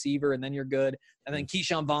third receiver and then you're good. And then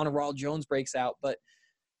Keyshawn Vaughn and Ronald Jones breaks out. But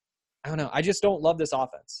I don't know. I just don't love this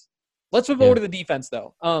offense. Let's move over to the defense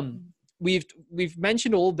though. We've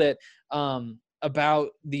mentioned a little bit about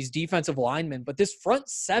these defensive linemen, but this front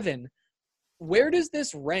seven, where does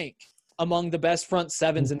this rank among the best front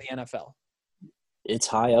sevens in the NFL? It's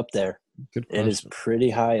high up there. It is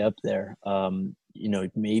pretty high up there.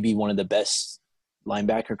 Maybe one of the best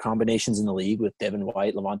linebacker combinations in the league with Devin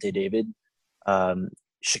White, Levante David,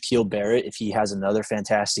 Shaquille Barrett, if he has another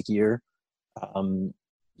fantastic year. I'm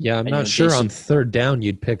not sure on third down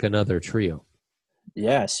you'd pick another trio.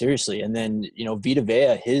 Yeah, seriously. And then, Vita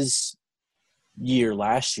Vea, his year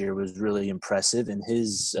last year was really impressive, and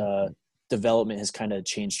his development has kind of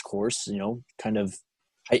changed course, kind of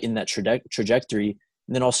heightened that trajectory.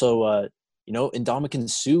 And then also, Ndamukong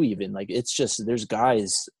Suh even. Like, it's just, there's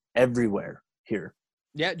guys everywhere here.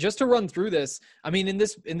 Yeah, just to run through this, I mean, in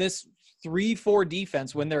this 3-4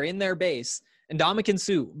 defense, when they're in their base, Ndamukong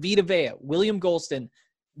Suh, Vita Vea, William Golston,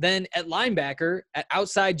 then at linebacker, at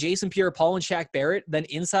outside, Jason Pierre-Paul and Shaq Barrett, then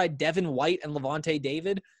inside, Devin White and Levante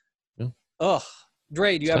David. Yeah. Ugh.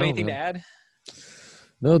 Dre, do you have anything to add?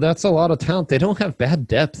 No, that's a lot of talent. They don't have bad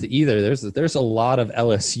depth either. There's a lot of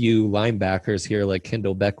LSU linebackers here, like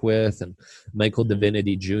Kendall Beckwith and Michael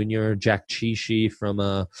Divinity Jr., Jack Chishi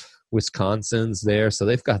from Wisconsin's there. So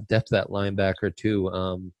they've got depth at linebacker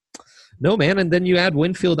too. No, man, and then you add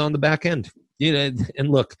Winfield on the back end. And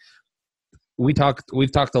look, we've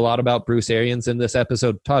talked a lot about Bruce Arians in this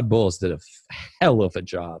episode. Todd Bowles did a hell of a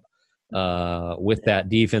job with that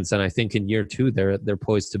defense, and I think in year 2 they're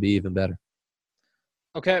poised to be even better.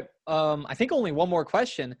 Okay. I think only one more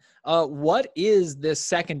question. What is this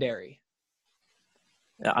secondary?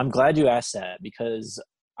 I'm glad you asked that, because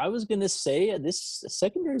I was going to say this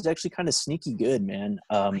secondary is actually kind of sneaky good, man.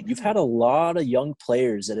 You've had a lot of young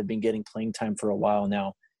players that have been getting playing time for a while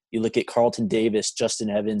now. You look at Carlton Davis, Justin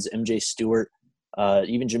Evans, MJ Stewart,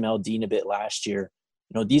 even Jamel Dean a bit last year.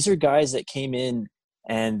 These are guys that came in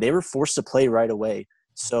and they were forced to play right away.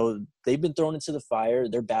 So they've been thrown into the fire.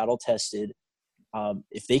 They're battle tested.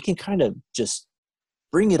 If they can kind of just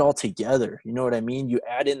bring it all together, you know what I mean? You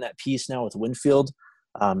add in that piece now with Winfield,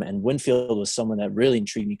 and Winfield was someone that really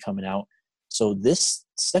intrigued me coming out. So this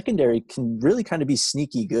secondary can really kind of be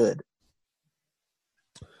sneaky good.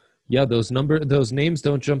 Yeah, those names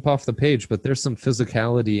don't jump off the page, but there's some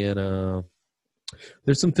physicality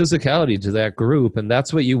to that group, and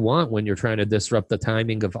that's what you want when you're trying to disrupt the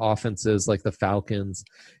timing of offenses like the Falcons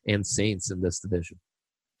and Saints in this division.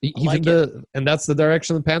 And that's the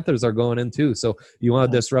direction the Panthers are going in too. So you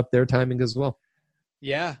want to disrupt their timing as well.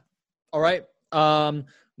 Yeah. All right.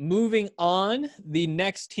 Moving on, the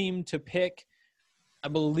next team to pick, I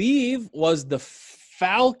believe, was the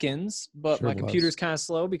Falcons, but Sure my computer's kind of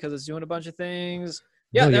slow because it's doing a bunch of things.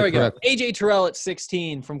 Yeah, No, there we correct. go. AJ Terrell at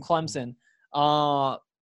 16 from Clemson.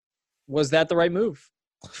 Was that the right move?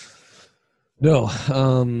 No,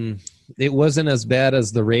 it wasn't as bad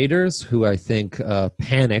as the Raiders, who I think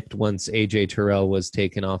panicked once A.J. Terrell was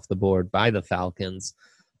taken off the board by the Falcons,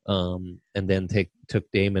 and then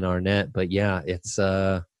took Damon Arnett. But yeah, it's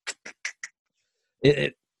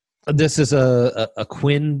this is a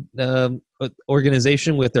Quinn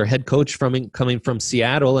organization with their head coach coming from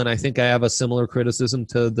Seattle, and I think I have a similar criticism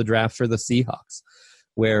to the draft for the Seahawks.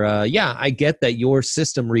 Where, I get that your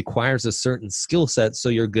system requires a certain skill set, so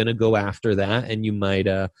you're going to go after that, and you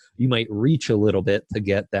might reach a little bit to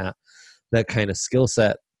get that kind of skill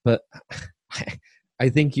set. But I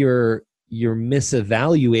think you're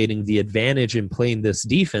misevaluating the advantage in playing this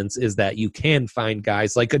defense is that you can find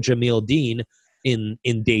guys like a Jamil Dean in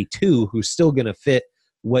day 2 who's still going to fit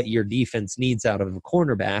what your defense needs out of a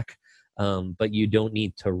cornerback, but you don't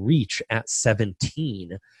need to reach at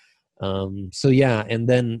 17. And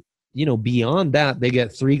then, beyond that, they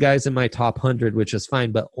get 3 guys in my top 100, which is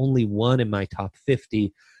fine, but only 1 in my top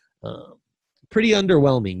 50. Pretty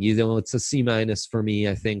underwhelming. It's a C- for me.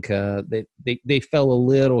 I think they fell a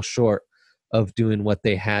little short of doing what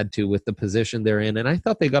they had to with the position they're in. And I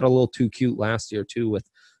thought they got a little too cute last year, too, with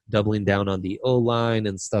doubling down on the O-line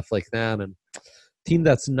and stuff like that. And team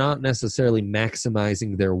that's not necessarily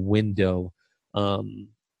maximizing their window,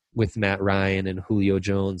 with Matt Ryan and Julio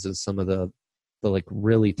Jones and some of the like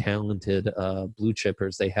really talented blue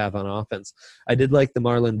chippers they have on offense. I did like the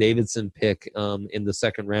Marlon Davidson pick in the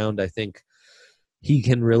second round. I think he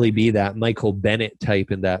can really be that Michael Bennett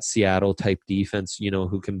type in that Seattle type defense,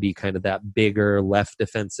 who can be kind of that bigger left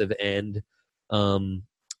defensive end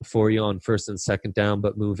for you on first and second down,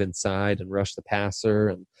 but move inside and rush the passer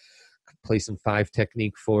and play some 5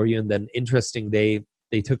 technique for you. And then interesting, they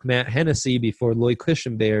took Matt Hennessy before Lloyd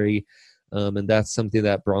Cushenberry, and that's something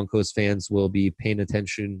that Broncos fans will be paying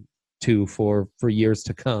attention to for years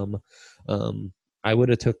to come. I would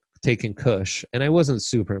have taken Cush, and I wasn't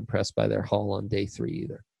super impressed by their haul on day 3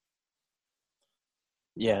 either.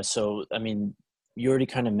 Yeah, so, you already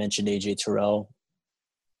kind of mentioned A.J. Terrell,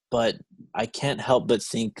 but I can't help but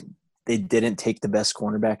think they didn't take the best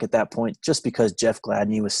cornerback at that point just because Jeff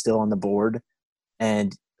Gladney was still on the board,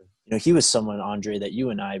 and he was someone, Andre, that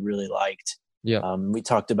you and I really liked. Yeah. We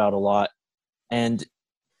talked about a lot. And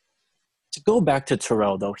to go back to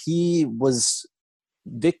Terrell, though, he was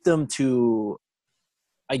victim to,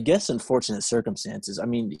 I guess, unfortunate circumstances.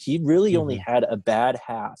 He really only had a bad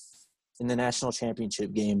half in the national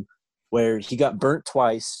championship game where he got burnt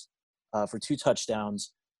twice for 2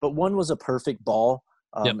 touchdowns, but one was a perfect ball,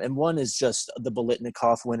 and one is just the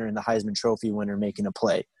Biletnikoff winner and the Heisman Trophy winner making a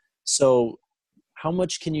play. So how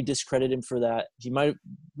much can you discredit him for that? He might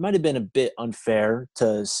have been a bit unfair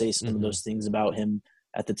to say some of those things about him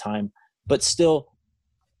at the time, but still,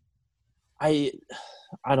 I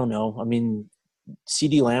don't know.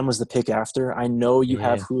 CeeDee Lamb was the pick after. I know you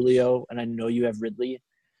have Julio and I know you have Ridley,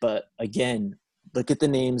 but again, look at the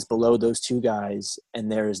names below those two guys,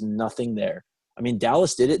 and there is nothing there. I mean,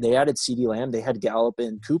 Dallas did it. They added CeeDee Lamb. They had Gallup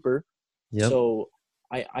and Cooper. Yep. So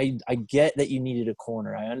I get that you needed a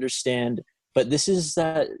corner. I understand. But this is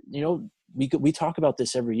that, we talk about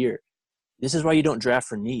this every year. This is why you don't draft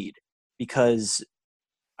for need, because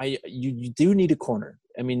you do need a corner.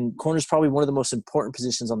 I mean, corner is probably one of the most important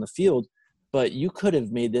positions on the field, but you could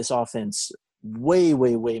have made this offense way,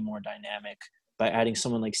 way, way more dynamic by adding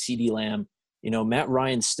someone like CeeDee Lamb. Matt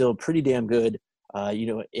Ryan's still pretty damn good.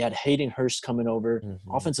 You had Hayden Hurst coming over.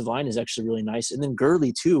 Mm-hmm. Offensive line is actually really nice. And then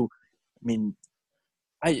Gurley too. I mean,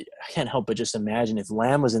 I can't help but just imagine if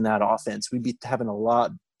Lamb was in that offense, we'd be having a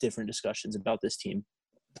lot different discussions about this team.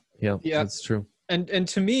 Yeah, that's true. And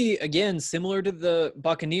to me, again, similar to the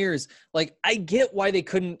Buccaneers, like, I get why they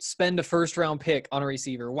couldn't spend a first-round pick on a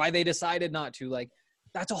receiver, why they decided not to. Like,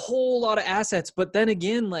 that's a whole lot of assets. But then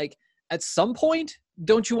again, like, at some point,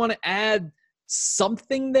 don't you want to add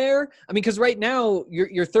something there? I mean, because right now,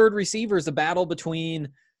 your third receiver is a battle between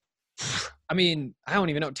 – I mean, I don't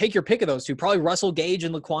even know. Take your pick of those two. Probably Russell Gage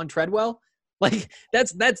and Laquan Treadwell. Like,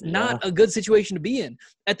 that's not a good situation to be in.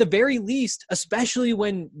 At the very least, especially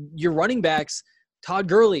when your running backs, Todd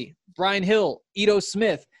Gurley, Brian Hill, Ito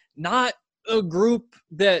Smith, not a group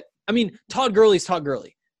that – I mean, Todd Gurley's Todd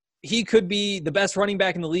Gurley. He could be the best running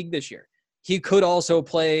back in the league this year. He could also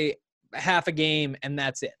play half a game, and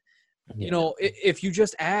that's it. Yeah. If you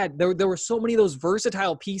just add – there were so many of those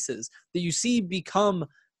versatile pieces that you see become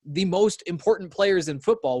 – the most important players in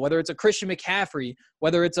football, whether it's a Christian McCaffrey,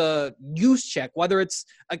 whether it's a Juszczyk, whether it's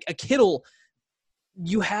a Kittle,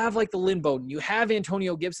 you have like the Lynn Bowden, you have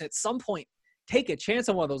Antonio Gibson. At some point, take a chance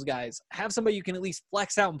on one of those guys. Have somebody you can at least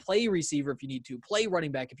flex out and play receiver if you need to, play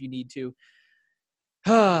running back if you need to.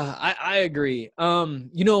 I agree.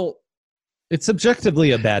 It's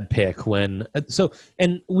subjectively a bad pick when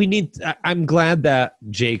I'm glad that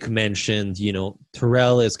Jake mentioned,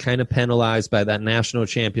 Terrell is kind of penalized by that national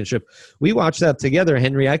championship. We watched that together,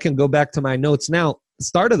 Henry. I can go back to my notes now.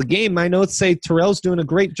 Start of the game, my notes say Terrell's doing a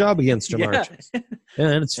great job against Jamar Chase.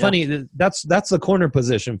 And it's funny, that's the corner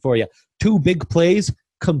position for you. Two big plays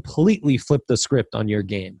completely flip the script on your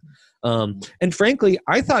game. And frankly,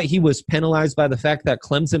 I thought he was penalized by the fact that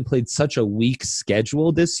Clemson played such a weak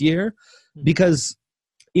schedule this year. Because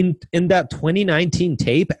in that 2019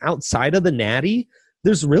 tape, outside of the Natty,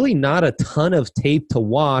 there's really not a ton of tape to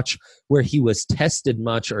watch where he was tested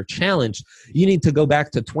much or challenged. You need to go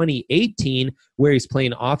back to 2018 where he's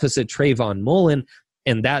playing opposite Trayvon Mullen,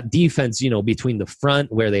 and that defense, between the front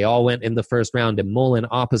where they all went in the first round and Mullen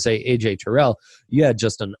opposite A.J. Terrell, you had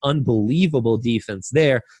just an unbelievable defense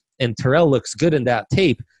there, and Terrell looks good in that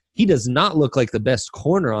tape. He does not look like the best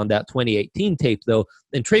corner on that 2018 tape, though,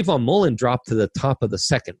 and Trayvon Mullen dropped to the top of the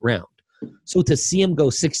second round. So to see him go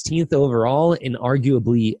 16th overall in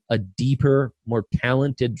arguably a deeper, more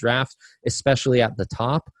talented draft, especially at the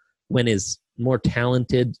top, when his more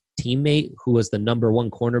talented teammate, who was the number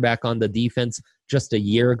one cornerback on the defense just a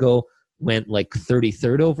year ago, went like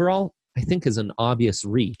 33rd overall, I think is an obvious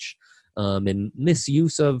reach. And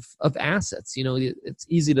misuse of assets. It's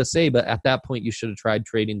easy to say, but at that point you should have tried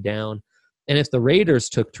trading down. And if the Raiders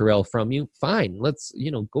took Terrell from you, fine. Let's,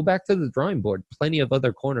 go back to the drawing board. Plenty of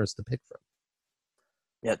other corners to pick from.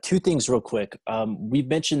 Yeah, two things real quick. We've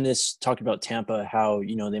mentioned this, talked about Tampa, how,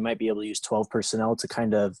 they might be able to use 12 personnel to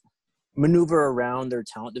kind of maneuver around their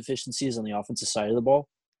talent deficiencies on the offensive side of the ball.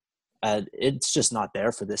 It's just not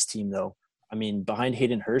there for this team, though. I mean, behind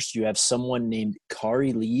Hayden Hurst, you have someone named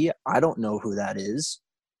Kari Lee. I don't know who that is.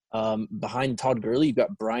 Behind Todd Gurley, you've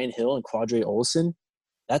got Brian Hill and Quadre Olson.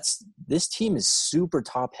 This team is super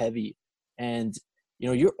top heavy. And,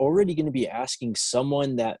 you're already going to be asking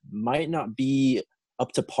someone that might not be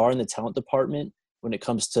up to par in the talent department when it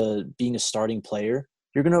comes to being a starting player.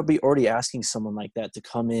 You're going to be already asking someone like that to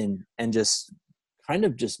come in and just kind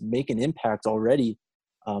of just make an impact already.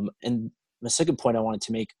 And the second point I wanted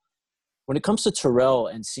to make, when it comes to Terrell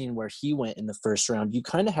and seeing where he went in the first round, you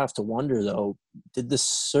kind of have to wonder, though, did the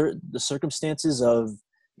circumstances of,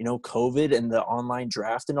 COVID and the online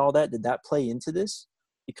draft and all that, did that play into this?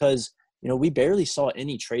 Because, we barely saw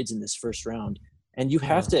any trades in this first round. And you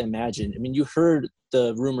have to imagine, I mean, you heard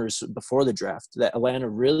the rumors before the draft that Atlanta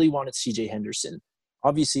really wanted C.J. Henderson.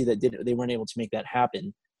 Obviously, they weren't able to make that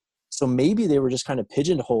happen. So maybe they were just kind of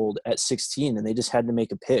pigeonholed at 16 and they just had to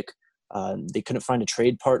make a pick. They couldn't find a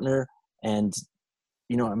trade partner. And,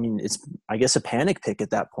 it's, I guess, a panic pick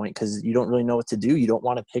at that point because you don't really know what to do. You don't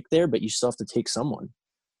want to pick there, but you still have to take someone.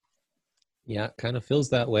 Yeah, it kind of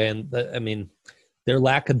feels that way. And, their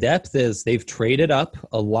lack of depth is they've traded up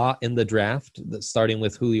a lot in the draft, starting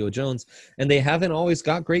with Julio Jones, and they haven't always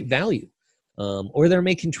got great value. or they're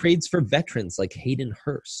making trades for veterans like Hayden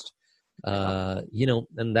Hurst.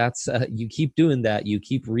 And that's you keep doing that. You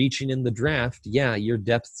keep reaching in the draft. Yeah, your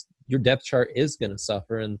depth chart is going to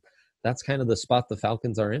suffer, and that's kind of the spot the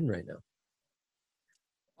Falcons are in right now.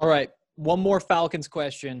 All right, one more Falcons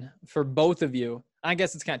question for both of you. I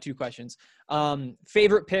guess it's kind of two questions.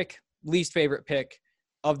 Favorite pick, least favorite pick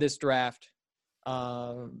of this draft.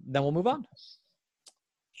 Then we'll move on.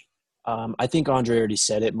 I think Andre already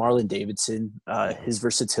said it. Marlon Davidson, his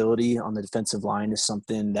versatility on the defensive line is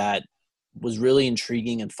something that was really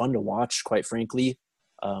intriguing and fun to watch, quite frankly.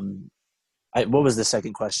 What was the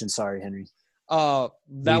second question? Sorry, Henry.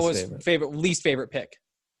 Least favorite pick.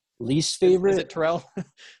 Least favorite? Is it Terrell?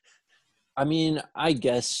 I mean, I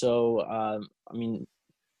guess so.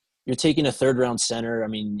 You're taking a third-round center. I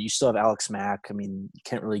mean, you still have Alex Mack. I mean, you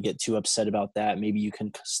can't really get too upset about that. Maybe you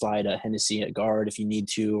can slide a Hennessy at guard if you need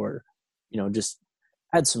to, or, just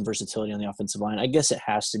add some versatility on the offensive line. I guess it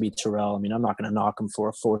has to be Terrell. I mean, I'm not going to knock him for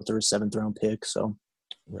a 4th or 7th round pick. So,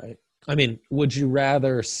 right. I mean, would you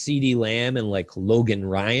rather CeeDee Lamb and like Logan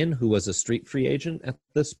Ryan, who was a street free agent at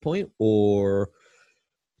this point, or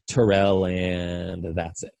Terrell and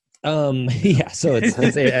that's it? Yeah, so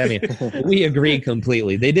I mean, we agree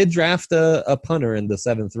completely. They did draft a punter in the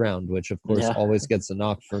 7th round, which of course always gets a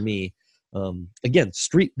knock for me. Again,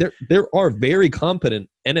 there are very competent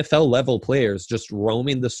NFL level players just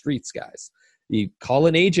roaming the streets, guys. You call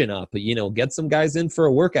an agent up, get some guys in for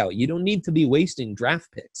a workout. You don't need to be wasting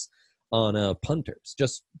draft picks on punters.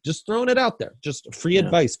 Just throwing it out there. Just free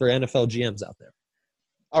advice for NFL GMs out there.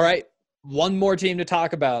 All right, one more team to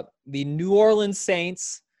talk about: the New Orleans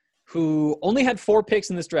Saints, who only had 4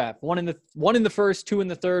 picks in this draft. One in the first, 2 in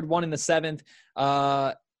the third, 1 in the 7th.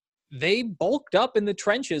 They bulked up in the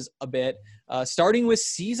trenches a bit, starting with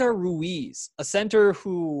Cesar Ruiz, a center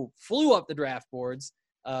who flew up the draft boards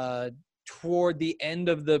toward the end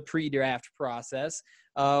of the pre-draft process.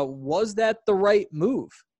 Was that the right move?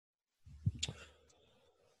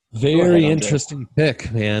 Very interesting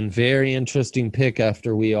pick, man. Very interesting pick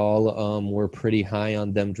after we all were pretty high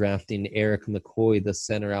on them drafting Eric McCoy, the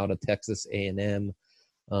center out of Texas A&M,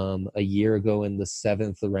 a year ago in the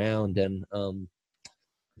 7th round. And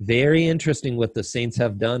very interesting what the Saints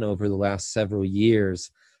have done over the last several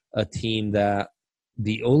years. A team that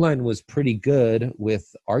the O-line was pretty good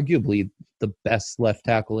with arguably the best left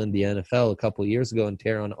tackle in the NFL a couple of years ago in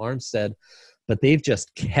Teron Armstead, but they've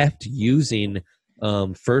just kept using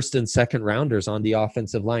first and second rounders on the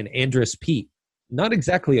offensive line. Andrus Peat, not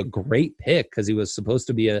exactly a great pick because he was supposed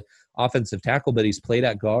to be an offensive tackle, but he's played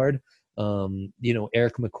at guard.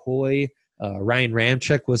 Eric McCoy, Ryan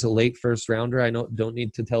Ramczyk was a late first rounder. I don't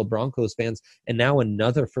need to tell Broncos fans. And now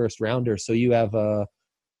another first rounder. So you have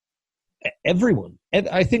everyone. And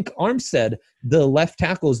I think Armstead, the left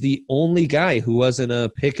tackle, is the only guy who wasn't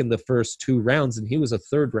a pick in the first 2 rounds, and he was a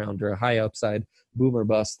third rounder, a high upside boomer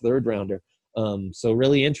bust third rounder. So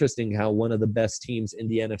really interesting how one of the best teams in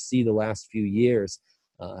the NFC the last few years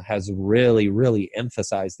has really, really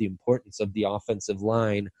emphasized the importance of the offensive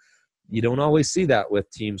line. You don't always see that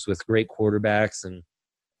with teams with great quarterbacks and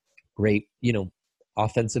great,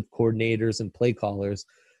 offensive coordinators and play callers.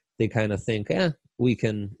 They kind of think, we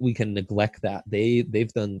can neglect that.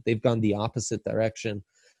 They've gone the opposite direction.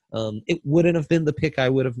 It wouldn't have been the pick I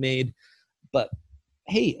would have made, but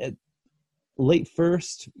hey, late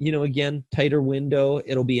first, again, tighter window.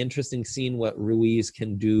 It'll be interesting seeing what Ruiz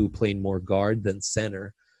can do playing more guard than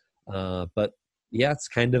center. But yeah, it's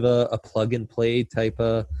kind of a plug and play type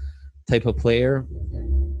of player.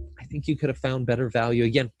 I think you could have found better value.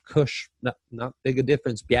 Again, Kush, not big a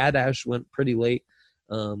difference. Biadasz went pretty late.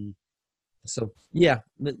 So yeah,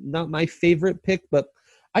 not my favorite pick, but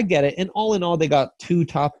I get it. And all in all, they got 2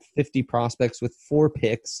 top 50 prospects with 4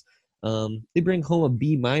 picks. They bring home a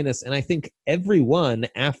B-, and I think everyone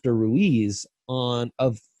after Ruiz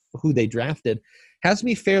of who they drafted has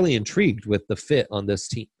me fairly intrigued with the fit on this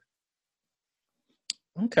team.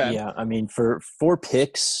 Okay. Yeah, I mean, for 4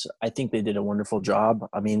 picks, I think they did a wonderful job.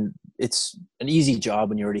 I mean, it's an easy job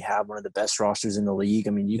when you already have one of the best rosters in the league.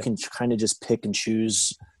 I mean, you can kind of just pick and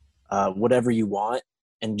choose whatever you want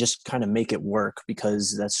and just kind of make it work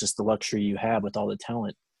because that's just the luxury you have with all the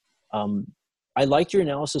talent. I liked your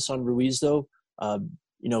analysis on Ruiz, though.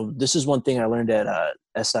 This is one thing I learned at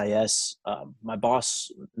SIS. My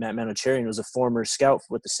boss, Matt Manocherian, was a former scout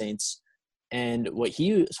with the Saints. And what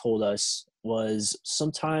he told us was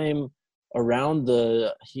sometime around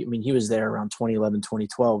he was there around 2011,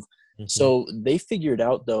 2012. Mm-hmm. So they figured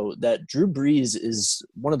out, though, that Drew Brees is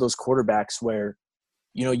one of those quarterbacks where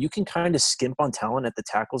you can kind of skimp on talent at the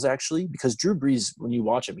tackles actually, because Drew Brees, when you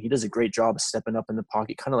watch him, he does a great job of stepping up in the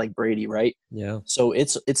pocket, kind of like Brady, right? Yeah. So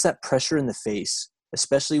it's that pressure in the face,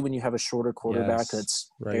 especially when you have a shorter quarterback that's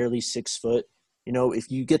barely 6 foot.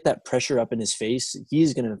 If you get that pressure up in his face,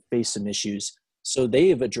 he's going to face some issues. So they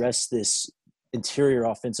have addressed this interior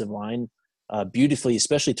offensive line beautifully,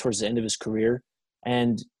 especially towards the end of his career.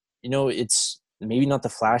 And, it's maybe not the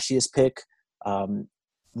flashiest pick.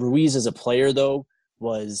 Ruiz as a player, though,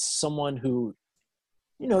 was someone who,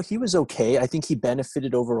 he was okay. I think he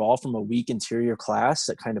benefited overall from a weak interior class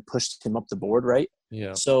that kind of pushed him up the board, right?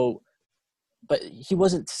 Yeah. So, but he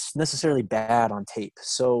wasn't necessarily bad on tape.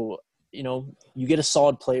 So, you get a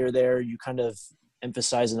solid player there. You kind of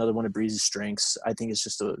emphasize another one of Breeze's strengths. I think it's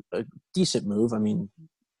just a decent move. I mean,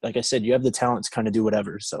 like I said, you have the talent to kind of do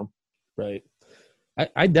whatever. So, right.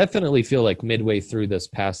 I definitely feel like midway through this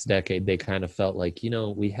past decade, they kind of felt like,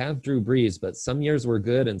 we have Drew Brees, but some years we're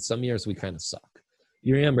good and some years we kind of suck.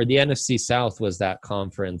 You remember the NFC South was that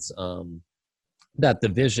conference, that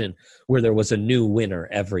division where there was a new winner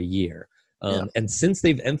every year. And since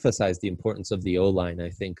they've emphasized the importance of the O-line, I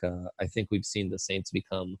think we've seen the Saints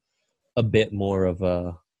become a bit more of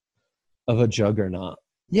a juggernaut.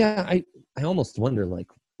 Yeah, I almost wonder, like,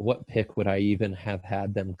 what pick would I even have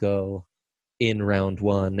had them go in round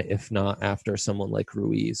one, if not after someone like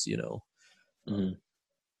Ruiz,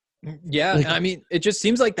 Yeah, I mean, it just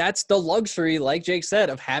seems like that's the luxury, like Jake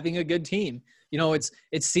said, of having a good team. It's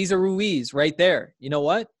Cesar Ruiz right there. You know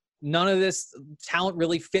what? None of this talent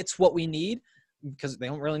really fits what we need because they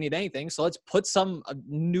don't really need anything. So let's put a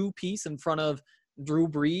new piece in front of Drew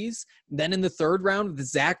Brees. Then in the third round, the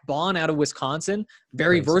Zach Bond out of Wisconsin,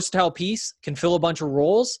 very versatile piece, can fill a bunch of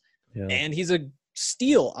roles. Yeah. And he's a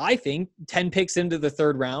steal, I think, 10 picks into the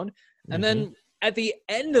third round. And then at the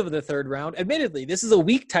end of the third round, admittedly, this is a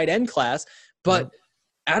weak tight end class, but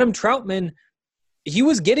Adam Troutman, he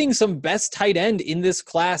was getting some best tight end in this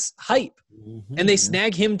class hype, and they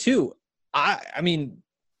snag him too. I mean,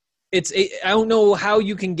 I don't know how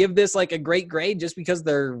you can give this like a great grade just because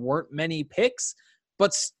there weren't many picks,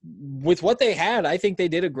 but with what they had, I think they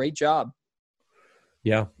did a great job.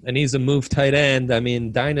 Yeah, and he's a move tight end. I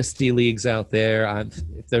mean, dynasty leagues out there,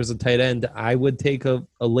 if there's a tight end I would take a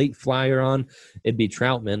late flyer on, it'd be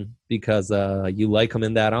Troutman because you like him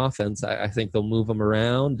in that offense. I think they'll move him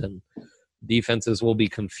around, and defenses will be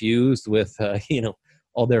confused with,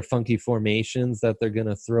 all their funky formations that they're going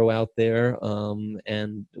to throw out there,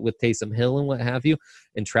 and with Taysom Hill and what have you.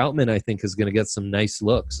 And Troutman, I think, is going to get some nice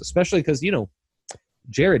looks, especially because,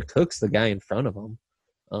 Jared Cook's the guy in front of him.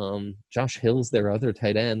 Josh Hill's their other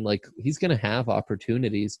tight end. Like, he's going to have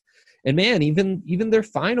opportunities. And man, even their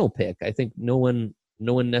final pick, I think no one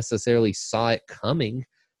necessarily saw it coming,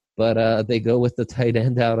 but they go with the tight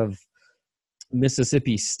end out of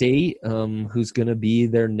Mississippi State, who's going to be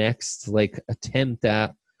their next attempt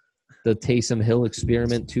at the Taysom Hill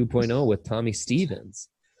experiment 2.0 with Tommy Stevens.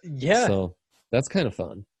 Yeah. So that's kind of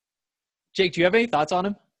fun. Jake, do you have any thoughts on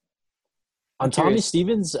him? On Tommy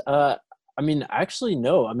Stevens, I mean, actually,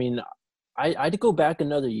 no. I mean, I'd go back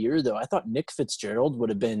another year, though. I thought Nick Fitzgerald would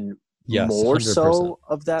have been more 100%. So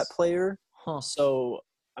of that player. So,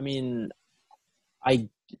 I mean, here's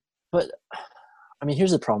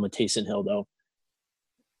the problem with Taysom Hill, though.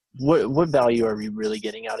 What value are we really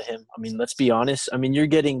getting out of him? I mean, let's be honest. I mean, you're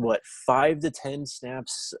getting, 5 to 10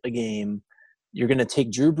 snaps a game. You're going to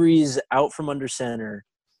take Drew Brees out from under center.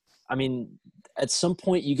 I mean, at some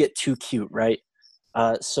point you get too cute, right?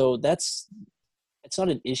 So it's not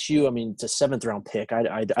an issue. I mean, it's a 7th round pick.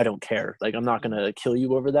 I don't care. Like, I'm not going to kill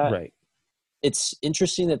you over that. Right. It's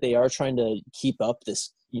interesting that they are trying to keep up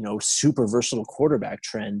this, super versatile quarterback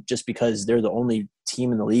trend just because they're the only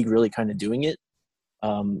team in the league really kind of doing it.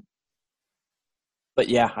 But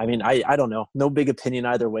yeah, I mean, I don't know. No big opinion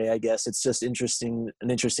either way, I guess. It's just an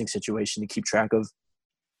interesting situation to keep track of.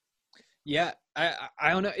 Yeah, I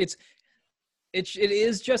don't know. It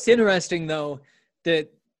is just interesting, though, that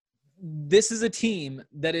this is a team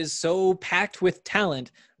that is so packed with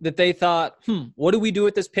talent that they thought, what do we do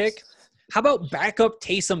with this pick? How about backup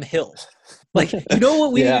Taysom Hill? Like, you know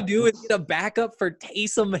what we need to do is get a backup for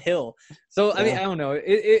Taysom Hill. So, I mean, I don't know.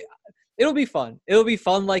 It'll be fun. It'll be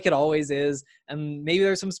fun like it always is. And maybe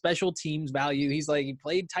there's some special teams value. He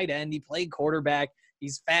played tight end. He played quarterback.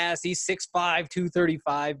 He's fast. He's 6'5",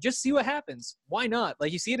 235. Just see what happens. Why not?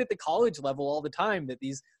 Like, you see it at the college level all the time that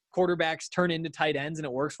these quarterbacks turn into tight ends and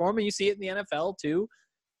it works for them. And you see it in the NFL too.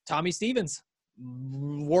 Tommy Stevens,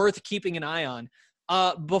 worth keeping an eye on.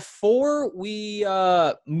 Before we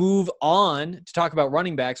move on to talk about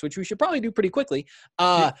running backs, which we should probably do pretty quickly,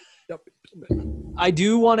 I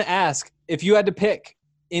do want to ask, if you had to pick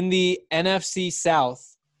in the NFC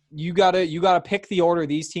South, you gotta pick the order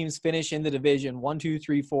these teams finish in the division. 1, 2,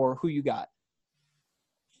 3, 4. Who you got?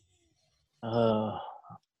 I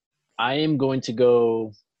am going to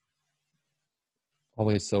go.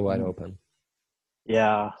 Always so wide open.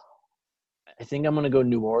 Yeah, I think I'm going to go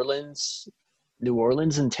New Orleans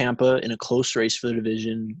and Tampa in a close race for the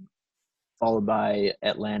division, followed by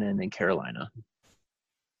Atlanta and then Carolina.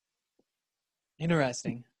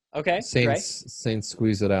 Interesting. Okay, Saints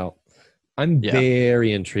squeeze it out. I'm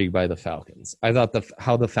very intrigued by the Falcons. I thought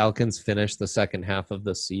how the Falcons finished the second half of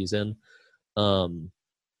the season,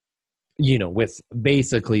 with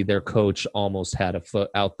basically their coach almost had a foot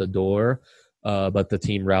out the door, but the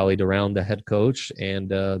team rallied around the head coach, and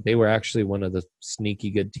they were actually one of the sneaky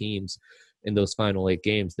good teams in those final 8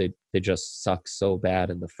 games. They just sucked so bad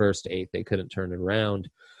in the first 8 they couldn't turn it around.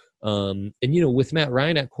 And with Matt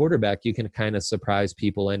Ryan at quarterback, you can kind of surprise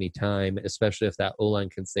people anytime, especially if that O-line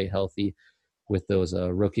can stay healthy with those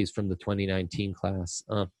rookies from the 2019 class.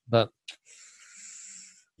 But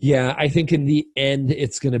yeah, I think in the end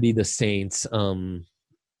it's going to be the Saints.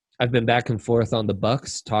 I've been back and forth on the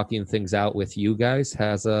Bucs. Talking things out with you guys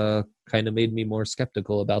has kind of made me more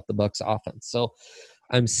skeptical about the Bucs offense. So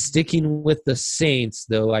I'm sticking with the Saints,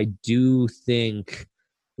 though I do think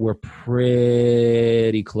we're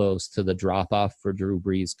pretty close to the drop-off for Drew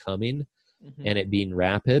Brees coming and it being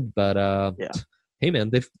rapid. But, hey,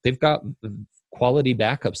 man, they've got quality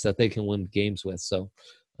backups that they can win games with. So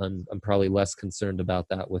I'm probably less concerned about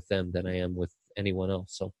that with them than I am with anyone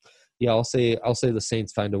else. So, yeah, I'll say the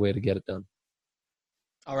Saints find a way to get it done.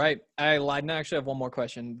 All right. I lied. I actually have one more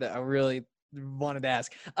question that I really wanted to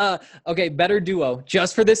ask. Okay, better duo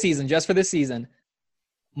just for this season.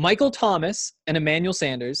 Michael Thomas and Emmanuel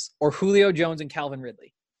Sanders, or Julio Jones and Calvin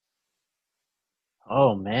Ridley?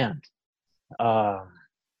 Oh, man. Wow,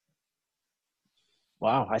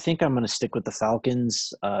 I think I'm going to stick with the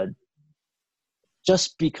Falcons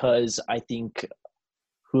just because I think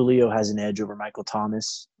Julio has an edge over Michael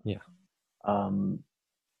Thomas. Yeah.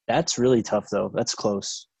 That's really tough, though. That's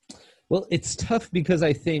close. Well, it's tough because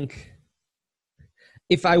I think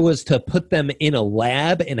if I was to put them in a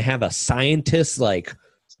lab and have a scientist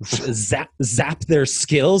zap their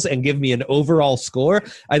skills and give me an overall score,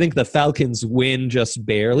 I think the Falcons win just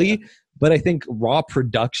barely. But I think raw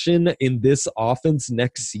production in this offense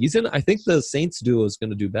next season, I think the Saints duo is going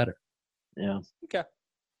to do better. Yeah.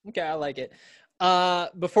 Okay, I like it.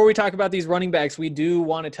 Before we talk about these running backs, we do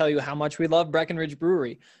want to tell you how much we love Breckenridge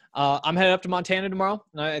Brewery. I'm headed up to Montana tomorrow.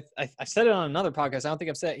 And I said it on another podcast. I don't think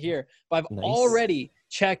I've said it here, but I've already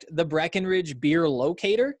checked the Breckenridge beer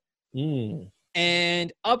locator.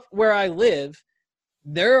 And up where I live,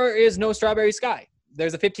 there is no Strawberry Sky.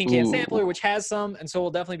 There's a 15-can sampler, which has some, and so we'll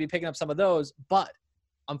definitely be picking up some of those. But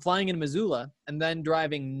I'm flying in Missoula and then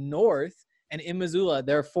driving north. And in Missoula,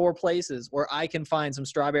 there are 4 places where I can find some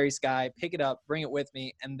Strawberry Sky, pick it up, bring it with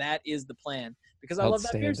me, and that is the plan because I love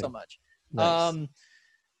that beer so much. Nice.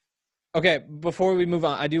 Okay, before we move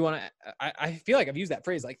on, I do want to – I feel like I've used that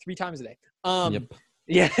phrase like 3 times a day. Yep.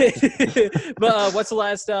 Yeah. But what's the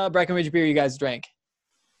last Breckenridge beer you guys drank?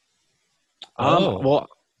 Well,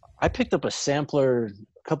 I picked up a sampler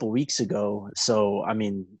a couple weeks ago. So, I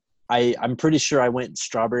mean, I'm pretty sure I went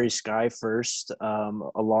Strawberry Sky first,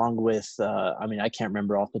 along with, I can't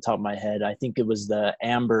remember off the top of my head. I think it was the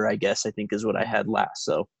Amber, I guess, I think is what I had last.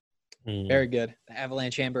 So very good. The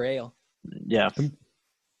Avalanche Amber Ale. Yeah.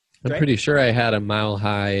 I'm pretty sure I had a Mile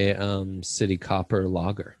High City Copper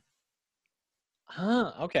Lager.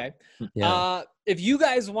 Okay. Yeah. If you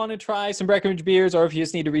guys want to try some Breckenridge beers, or if you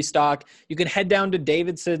just need to restock, you can head down to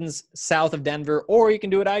Davidson's south of Denver, or you can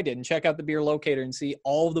do what I did and check out the beer locator and see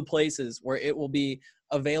all of the places where it will be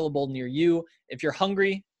available near you. If you're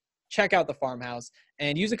hungry, check out the farmhouse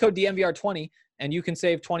and use the code DMVR20 and you can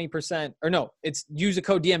save 20%. Or no, it's use the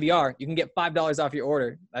code DMVR. You can get $5 off your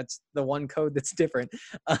order. That's the one code that's different.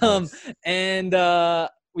 And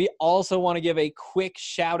we also want to give a quick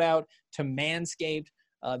shout out to Manscaped.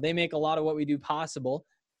 They make a lot of what we do possible.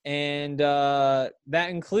 And that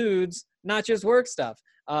includes not just work stuff,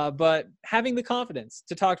 but having the confidence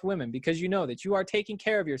to talk to women because you know that you are taking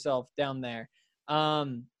care of yourself down there. I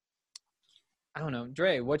don't know.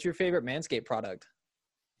 Dre, what's your favorite Manscaped product?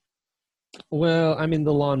 Well, I mean,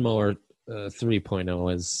 the lawnmower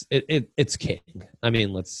 3.0 is it's king. I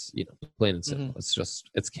mean, let's plain and simple.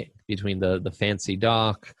 It's king. Between the fancy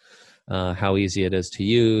dock, how easy it is to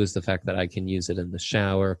use, the fact that I can use it in the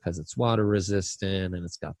shower because it's water resistant and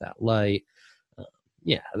it's got that light.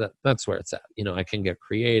 That's where it's at. I can get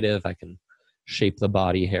creative. I can shape the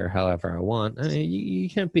body hair however I want. I mean, you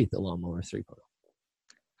can't beat the lawnmower 3.0.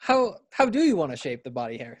 How do you want to shape the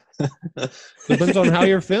body hair? Depends on how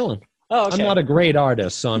you're feeling. Oh, okay. I'm not a great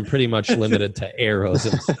artist, so I'm pretty much limited to arrows.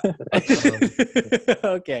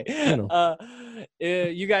 Okay.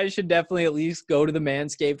 You guys should definitely at least go to the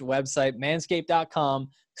Manscaped website, manscaped.com,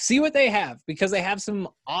 see what they have, because they have some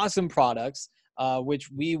awesome products, which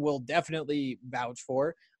we will definitely vouch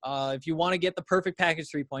for. If you want to get the Perfect Package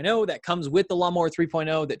 3.0 that comes with the Lawnmower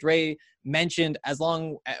 3.0 that Dre mentioned, as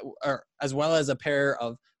well as a pair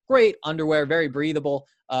of great underwear, very breathable,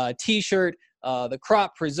 t-shirt, the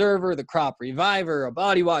Crop Preserver, the Crop Reviver, a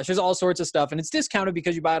body wash. There's all sorts of stuff, and it's discounted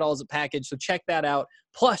because you buy it all as a package, so check that out.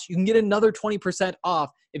 Plus, you can get another 20%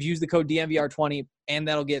 off if you use the code DMVR20, and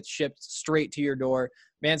that'll get shipped straight to your door.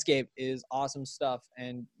 Manscaped is awesome stuff,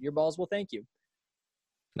 and your balls will thank you.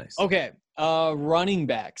 Nice. Okay, running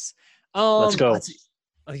backs. Let's go.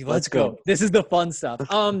 Let's go. This is the fun stuff.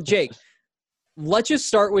 Jake, let's just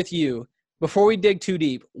start with you. Before we dig too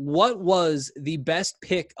deep, what was the best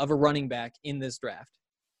pick of a running back in this draft?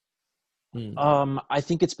 I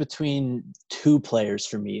think it's between two players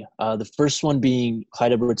for me. The first one being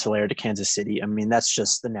Clyde Edwards-Helaire to Kansas City. I mean, that's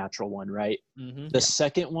just the natural one, right? Mm-hmm. The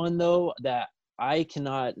second one, though, that I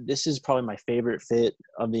cannot – this is probably my favorite fit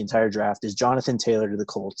of the entire draft is Jonathan Taylor to the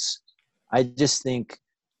Colts. I just think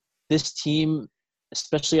this team –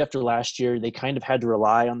 especially after last year, they kind of had to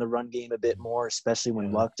rely on the run game a bit more, especially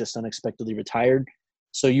when Luck just unexpectedly retired.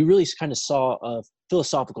 So you really kind of saw a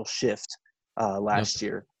philosophical shift last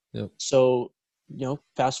year. Yep. So,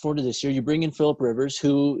 fast forward to this year, you bring in Phillip Rivers,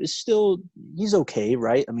 who is still – he's okay,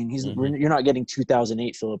 right? I mean, you're not getting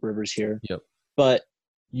 2008 Phillip Rivers here. Yep. But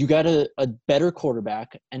you got a better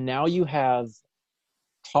quarterback, and now you have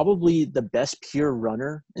probably the best pure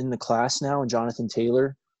runner in the class now in Jonathan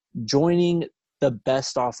Taylor, joining – the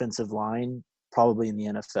best offensive line probably in the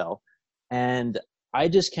NFL. And I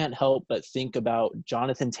just can't help but think about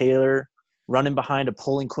Jonathan Taylor running behind a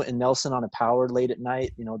pulling Quentin Nelson on a power late at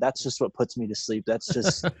night. That's just what puts me to sleep.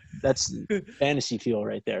 That's fantasy fuel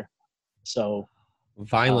right there. So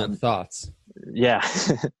violent thoughts. Yeah.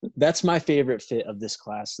 That's my favorite fit of this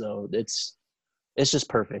class though. It's just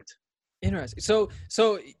perfect. Interesting.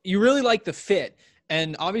 So you really like the fit,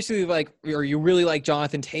 and obviously you really like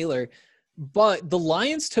Jonathan Taylor. But the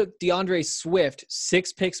Lions took DeAndre Swift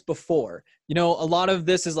 6 picks before. A lot of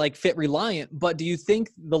this is like fit reliant, but do you think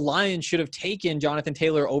the Lions should have taken Jonathan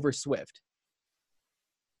Taylor over Swift?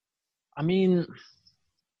 I mean,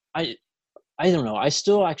 I don't know. I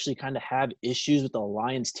still actually kind of have issues with the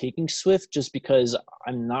Lions taking Swift just because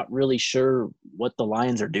I'm not really sure what the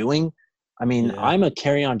Lions are doing. I mean, I'm a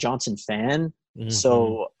Kerryon Johnson fan,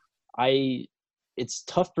 so it's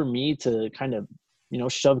tough for me to kind of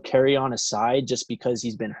shove Kerryon aside just because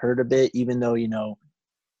he's been hurt a bit, even though,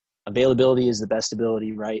 availability is the best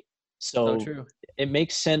ability, right? So true. It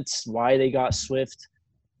makes sense why they got Swift,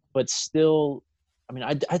 but still, I mean,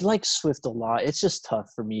 I'd like Swift a lot. It's just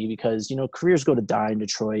tough for me because, careers go to die in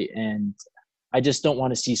Detroit, and I just don't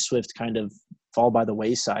want to see Swift kind of fall by the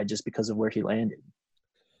wayside just because of where he landed.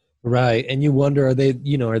 Right. And you wonder, are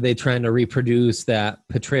they trying to reproduce that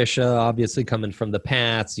Patricia, obviously coming from the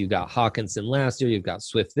Pats? You got Hawkinson last year. You've got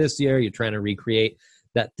Swift this year. You're trying to recreate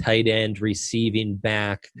that tight end receiving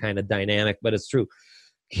back kind of dynamic. But it's true.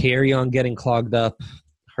 Kerryon getting clogged up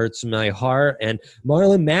hurts my heart. And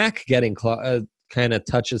Marlon Mack getting kind of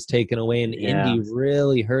touches taken away in Indy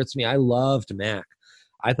really hurts me. I loved Mack.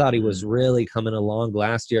 I thought he was really coming along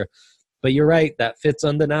last year. But you're right. That fit's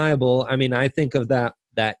undeniable. I mean, I think of that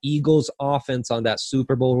Eagles offense on that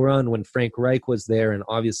Super Bowl run when Frank Reich was there, and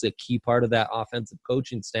obviously a key part of that offensive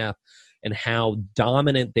coaching staff, and how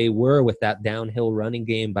dominant they were with that downhill running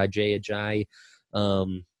game by Jay Ajayi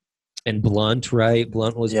and Blunt, right?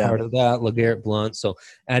 Blunt was part of that, LeGarrette Blunt. So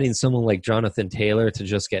adding someone like Jonathan Taylor to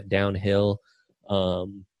just get downhill,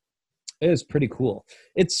 it was pretty cool.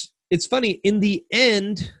 It's funny. In the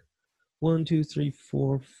end, 1, 2, 3,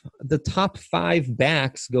 4, 5, the top 5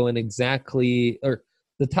 backs going exactly – or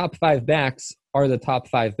the top 5 backs are the top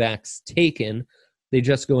 5 backs taken. They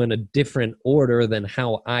just go in a different order than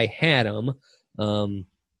how I had them. And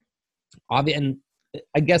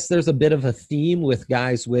I guess there's a bit of a theme with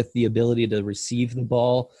guys with the ability to receive the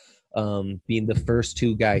ball being the first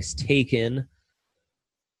 2 guys taken.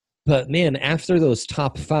 But, man, after those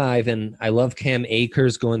top 5, and I love Cam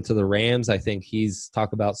Akers going to the Rams. I think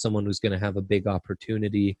talk about someone who's going to have a big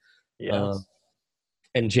opportunity.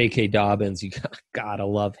 And J.K. Dobbins, you gotta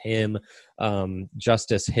love him.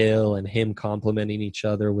 Justice Hill and him complementing each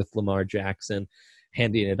other with Lamar Jackson,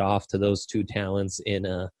 handing it off to those 2 talents in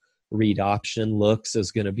a read option looks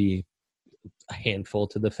is going to be a handful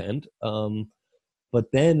to defend. But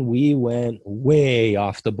then we went way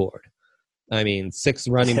off the board. I mean, sixth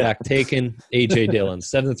running back taken, A.J. Dillon.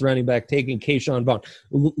 Seventh running back taken, Keyshawn Vaughn.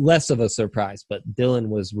 Less of a surprise, but Dillon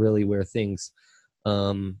was really where things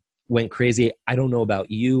went crazy. I don't know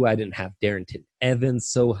about you. I didn't have Darrington Evans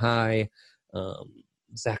so high.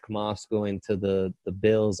 Zach Moss going to the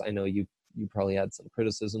Bills. I know you probably had some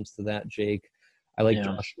criticisms to that, Jake. I like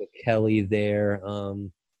Joshua Kelly there.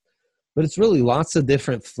 But it's really lots of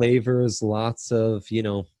different flavors, lots of,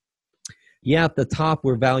 at the top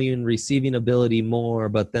we're valuing receiving ability more,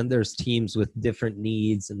 but then there's teams with different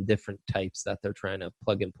needs and different types that they're trying to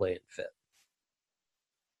plug and play and fit.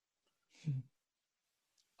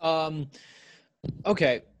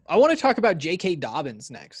 Okay. I want to talk about J.K.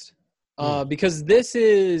 Dobbins next, because this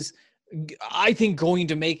is, I think, going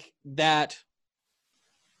to make that,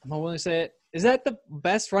 am I willing to say it? Is that the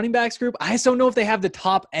best running backs group? I just don't know if they have the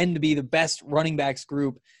top end to be the best running backs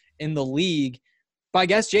group in the league. But I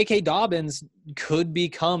guess J.K. Dobbins could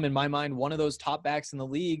become, in my mind, one of those top backs in the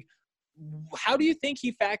league. How do you think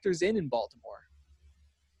he factors in Baltimore?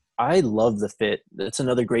 I love the fit. That's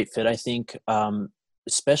another great fit, I think,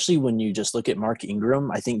 especially when you just look at Mark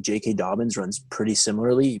Ingram. I think J.K. Dobbins runs pretty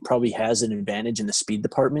similarly. He probably has an advantage in the speed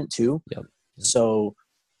department too. Yep. So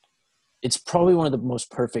it's probably one of the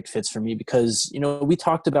most perfect fits for me because, we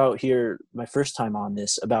talked about here my first time on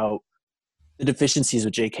this about the deficiencies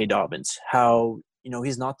with J.K. Dobbins, how –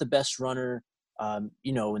 he's not the best runner,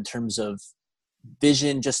 in terms of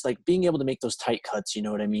vision, just like being able to make those tight cuts, you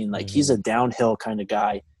know what I mean? Like he's a downhill kind of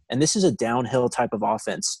guy. And this is a downhill type of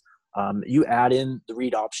offense. You add in the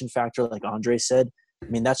read option factor, like Andre said, I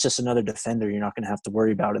mean, that's just another defender you're not going to have to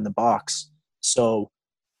worry about in the box. So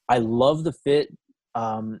I love the fit.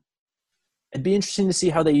 It'd be interesting to see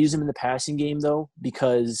how they use him in the passing game, though,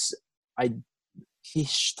 because he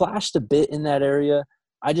flashed a bit in that area.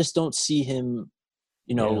 I just don't see him.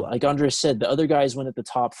 Like Andre said, the other guys went at the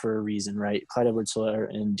top for a reason, right? Clyde Edwards-Helaire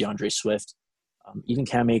and DeAndre Swift, even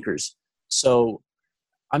Cam Akers. So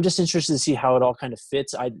I'm just interested to see how it all kind of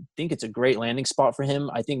fits. I think it's a great landing spot for him.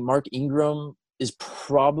 I think Mark Ingram is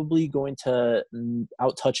probably going to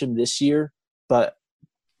outtouch him this year, but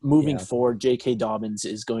moving forward, J.K. Dobbins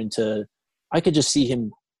is going to – I could just see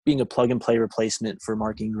him being a plug-and-play replacement for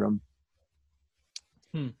Mark Ingram.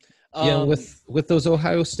 With those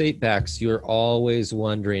Ohio State backs, you're always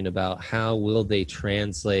wondering about how will they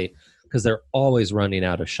translate because they're always running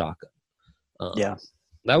out of shotgun.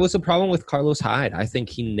 That was a problem with Carlos Hyde. I think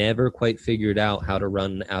he never quite figured out how to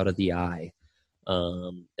run out of the eye,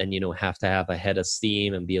 and have to have a head of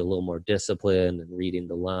steam and be a little more disciplined and reading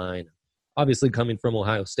the line. Obviously, coming from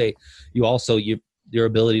Ohio State, your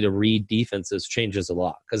ability to read defenses changes a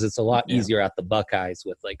lot because it's a lot easier at the Buckeyes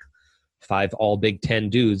with like 5 all Big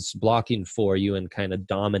Ten dudes blocking for you and kind of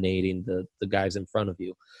dominating the guys in front of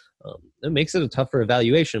you. It makes it a tougher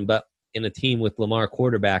evaluation, but in a team with Lamar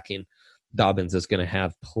quarterbacking, Dobbins is going to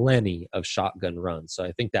have plenty of shotgun runs. So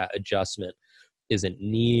I think that adjustment isn't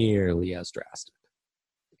nearly as drastic.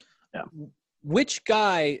 Yeah. Which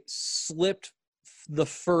guy slipped the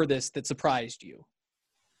furthest that surprised you?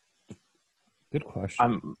 Good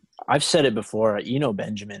question. I've said it before.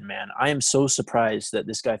 Benjamin, man, I am so surprised that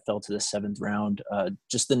this guy fell to the 7th round.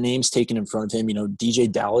 Just the names taken in front of him. DJ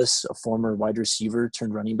Dallas, a former wide receiver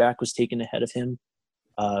turned running back, was taken ahead of him.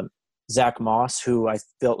 Zach Moss, who I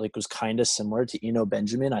felt like was kind of similar to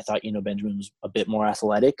Benjamin. I thought Benjamin was a bit more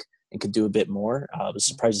athletic and could do a bit more. I was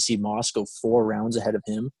surprised to see Moss go 4 rounds ahead of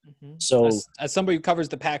him. Mm-hmm. So, as somebody who covers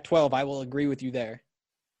the Pac-12, I will agree with you there.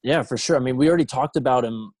 Yeah, for sure. I mean, we already talked about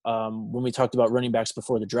him when we talked about running backs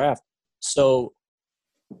before the draft. So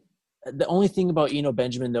the only thing about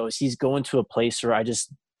Benjamin, though, is he's going to a place where I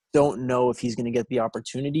just don't know if he's going to get the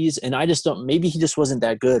opportunities. And I just don't – maybe he just wasn't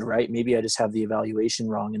that good, right? Maybe I just have the evaluation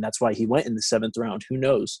wrong, and that's why he went in the 7th round. Who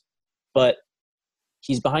knows? But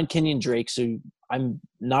he's behind Kenyon Drake, so I'm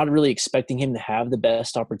not really expecting him to have the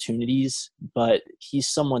best opportunities, but he's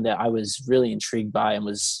someone that I was really intrigued by and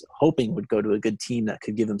was hoping would go to a good team that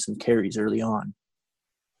could give him some carries early on.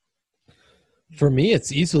 For me,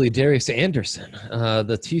 it's easily Darius Anderson,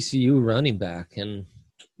 the TCU running back. And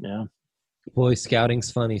boy,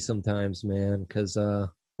 scouting's funny sometimes, man, because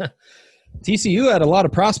TCU had a lot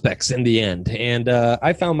of prospects in the end. And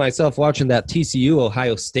I found myself watching that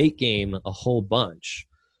TCU-Ohio State game a whole bunch.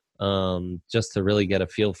 Just to really get a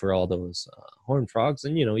feel for all those Horned Frogs.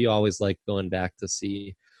 And, you always like going back to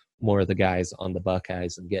see more of the guys on the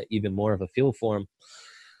Buckeyes and get even more of a feel for them.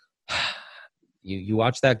 You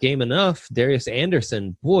watch that game enough, Darius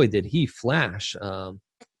Anderson, boy, did he flash.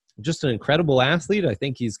 Just an incredible athlete. I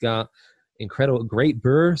think he's got great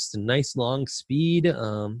burst and nice long speed.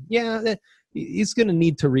 he's going to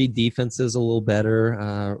need to read defenses a little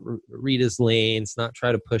better, read his lanes, not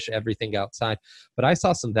try to push everything outside. But I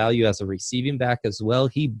saw some value as a receiving back as well.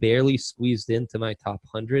 He barely squeezed into my top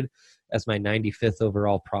 100 as my 95th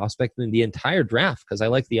overall prospect in the entire draft because I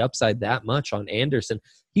like the upside that much on Anderson.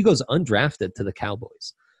 He goes undrafted to the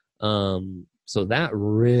Cowboys. So that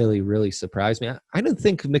really, really surprised me. I didn't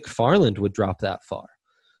think McFarland would drop that far.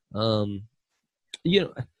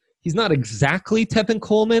 He's not exactly Tevin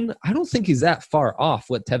Coleman. I don't think he's that far off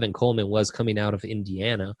what Tevin Coleman was coming out of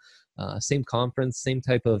Indiana. Same conference, same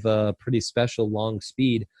type of pretty special long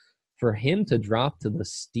speed. For him to drop to the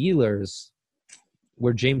Steelers,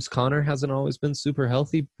 where James Conner hasn't always been super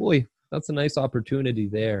healthy, boy, that's a nice opportunity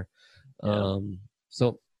there. Yeah.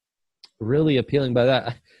 So really appealing by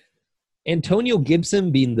that. Antonio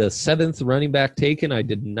Gibson being the 7th running back taken, I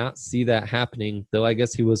did not see that happening, though I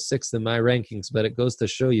guess he was 6th in my rankings, but it goes to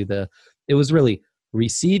show you it was really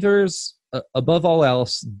receivers above all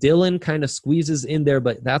else. Dillon kind of squeezes in there,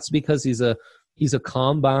 but that's because he's a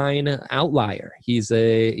combine outlier. He's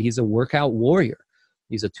a workout warrior.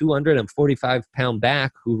 He's a 245-pound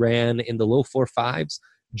back who ran in the low 4.5s,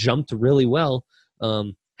 jumped really well,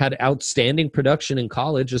 had outstanding production in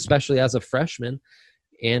college, especially as a freshman.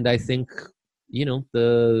 And I think, in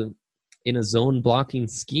a zone blocking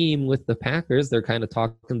scheme with the Packers, they're kind of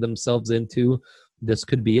talking themselves into this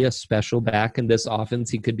could be a special back in this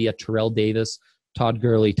offense. He could be a Terrell Davis, Todd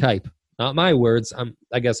Gurley type. Not my words.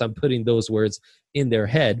 I guess I'm putting those words in their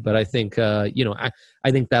head. But I think, I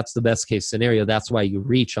think that's the best case scenario. That's why you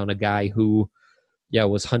reach on a guy who,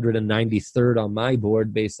 was 193rd on my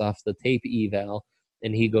board based off the tape eval,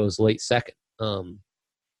 and he goes late second.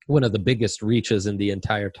 One of the biggest reaches in the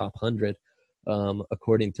entire top 100,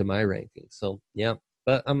 according to my ranking. So, yeah,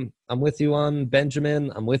 but I'm with you on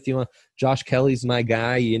Benjamin. I'm with you on Josh Kelly's my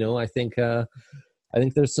guy. I think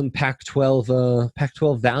there's some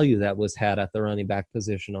Pac-12 value that was had at the running back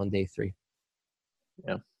position on day 3.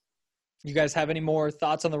 Yeah. You guys have any more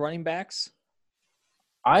thoughts on the running backs?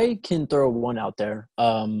 I can throw one out there.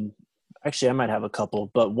 Actually, I might have a couple,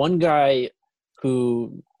 but one guy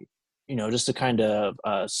who – just to kind of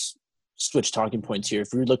switch talking points here, if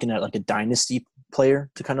you're looking at like a dynasty player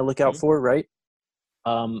to kind of look out for, right?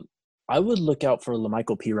 I would look out for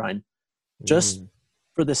LaMichael Pirine, just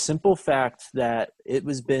for the simple fact that it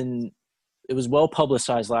was well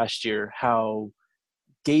publicized last year how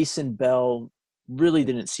Gase and Bell really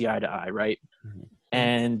didn't see eye to eye, right? Mm-hmm.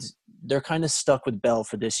 And they're kind of stuck with Bell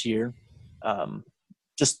for this year.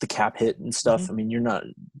 Just the cap hit and stuff. Mm-hmm. I mean, you're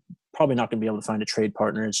probably not going to be able to find a trade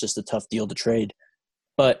partner. It's just a tough deal to trade.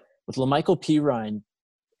 But with LaMichael Pirine,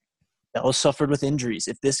 Bell suffered with injuries.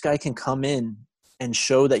 If this guy can come in and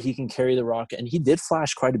show that he can carry the rock, and he did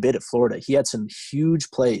flash quite a bit at Florida. He had some huge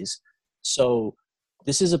plays. So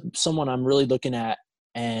this is someone I'm really looking at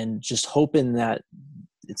and just hoping that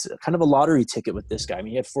it's kind of a lottery ticket with this guy. I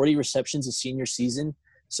mean, he had 40 receptions his senior season,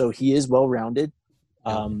 so he is well-rounded.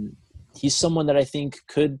 He's someone that I think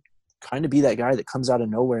could kind of be that guy that comes out of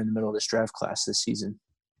nowhere in the middle of this draft class this season.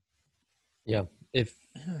 Yeah. If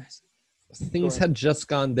things had just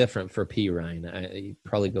gone different for Pirine, he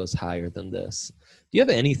probably goes higher than this. Do you have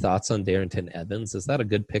any thoughts on Darrington Evans? Is that a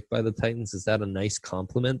good pick by the Titans? Is that a nice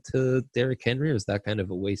compliment to Derrick Henry, or is that kind of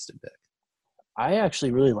a wasted pick? I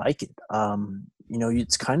actually really like it.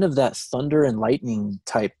 It's kind of that thunder and lightning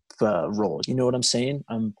type role. You know what I'm saying?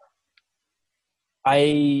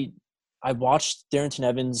 I watched Darrington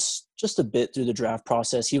Evans just a bit through the draft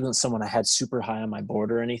process. He wasn't someone I had super high on my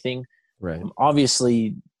board or anything. Right.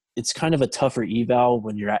 Obviously, it's kind of a tougher eval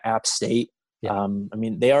when you're at App State. Yeah.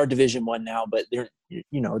 They are Division I now, but they're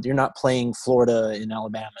not playing Florida and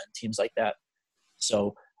Alabama and teams like that.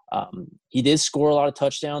 So he did score a lot of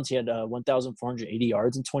touchdowns. He had 1,480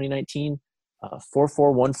 yards in 2019,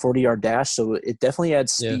 4.4 140-yard dash. So it definitely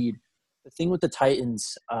adds speed. Yeah. The thing with the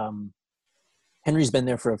Titans, Henry's been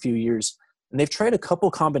there for a few years, and they've tried a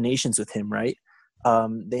couple combinations with him, right? I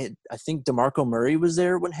think DeMarco Murray was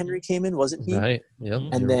there when Henry came in, wasn't he? Right. Yep.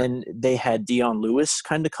 And then they had Dion Lewis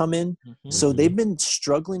kind of come in. Mm-hmm. So they've been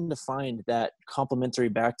struggling to find that complementary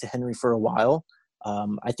back to Henry for a while.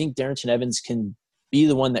 I think Darrington Evans can be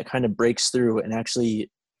the one that kind of breaks through and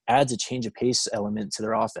actually adds a change of pace element to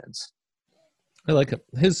their offense. I like it.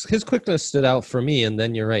 His quickness stood out for me, and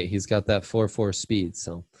then you're right. He's got that 4.4 speed.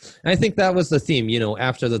 So I think that was the theme,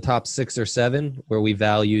 after the top 6 or 7, where we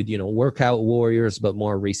valued, workout warriors, but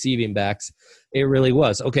more receiving backs. It really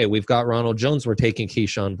was. Okay, we've got Ronald Jones. We're taking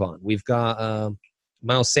Keyshawn Vaughn. We've got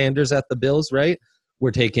Miles Sanders at the Bills, right? We're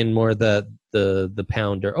taking more the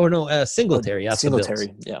pounder. Oh, no, Singletary at the Bills.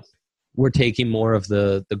 Yeah. we're taking more of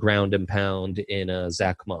the ground and pound in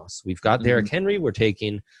Zach Moss. We've got Derrick Henry. We're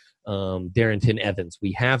taking Darrington Evans.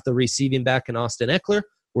 We have the receiving back in Austin Eckler.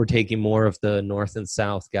 We're taking more of the north and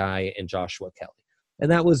south guy in Joshua Kelly. And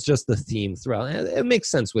that was just the theme throughout. It makes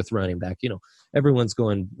sense with running back. Everyone's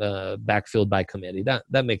going backfield by committee.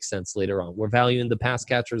 That makes sense later on. We're valuing the pass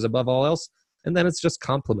catchers above all else, and then it's just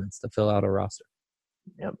compliments to fill out a roster.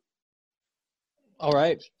 Yep. All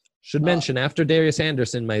right. Should mention, after Darius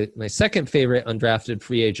Anderson, my second favorite undrafted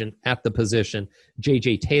free agent at the position,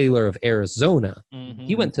 J.J. Taylor of Arizona. Mm-hmm.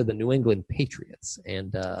 He went to the New England Patriots,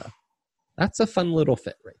 and that's a fun little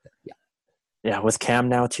fit right there. Yeah. Yeah, with Cam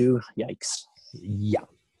now too. Yikes. Yeah.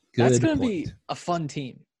 That's going to be a fun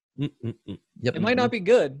team. Yep. It might not be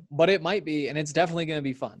good, but it might be, and it's definitely going to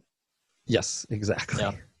be fun. Yes, exactly.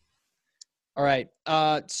 Yeah. All right.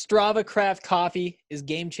 Strava Craft Coffee is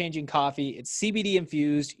game-changing coffee. It's CBD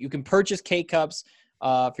infused. You can purchase K-Cups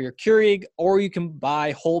for your Keurig, or you can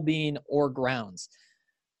buy whole bean or grounds.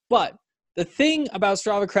 But the thing about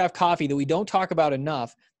Strava Craft Coffee that we don't talk about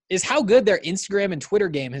enough is how good their Instagram and Twitter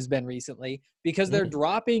game has been recently, because they're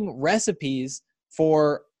dropping recipes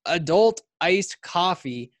for adult iced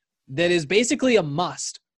coffee that is basically a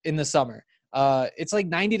must in the summer. It's like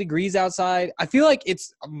 90 degrees outside. I feel like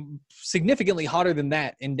it's significantly hotter than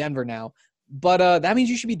that in Denver now. But that means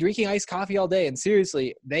you should be drinking iced coffee all day. And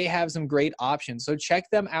seriously, they have some great options. So check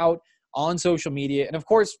them out on social media. And, of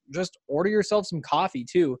course, just order yourself some coffee,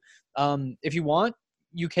 too. If you want,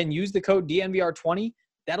 you can use the code DNVR20.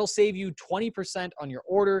 That'll save you 20% on your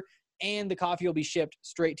order, and the coffee will be shipped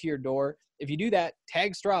straight to your door. If you do that,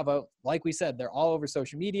 tag Strava. Like we said, they're all over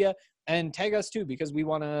social media. And tag us too, because we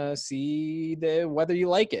want to see whether you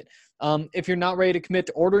like it. If you're not ready to commit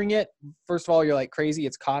to ordering it, first of all, you're like crazy.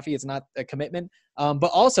 It's coffee. It's not a commitment.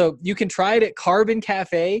 But also, you can try it at Carbon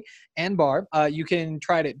Cafe and Bar. You can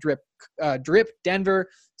try it at Drip Denver,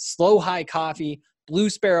 Slow High Coffee,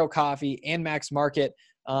 Blue Sparrow Coffee, and Max Market.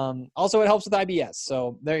 Also, it helps with IBS.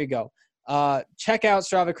 So there you go. Check out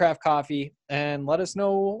Strava Craft Coffee and let us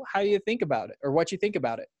know how you think about it, or what you think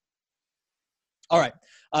about it. All right.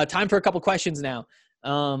 Time for a couple questions now.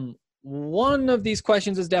 One of these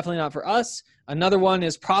questions is definitely not for us. Another one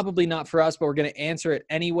is probably not for us, but we're going to answer it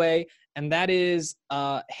anyway. And that is,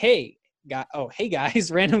 hey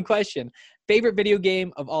guys, random question. Favorite video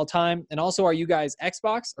game of all time? And also, are you guys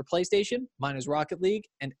Xbox or PlayStation? Mine is Rocket League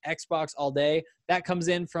and Xbox all day. That comes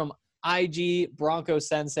in from IG Bronco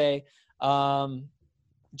Sensei.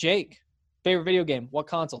 Jake, favorite video game? What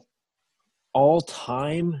console? All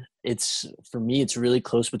time, for me, it's really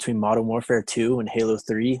close between Modern Warfare 2 and Halo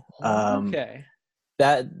 3. Okay.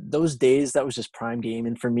 Those days, that was just prime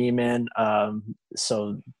gaming for me, man.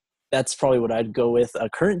 So that's probably what I'd go with.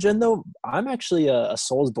 Current gen, though, I'm actually a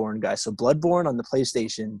Soulsborne guy. So Bloodborne on the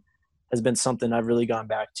PlayStation has been something I've really gone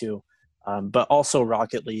back to. But also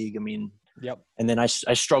Rocket League. I mean, yep. And then I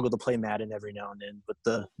struggle to play Madden every now and then with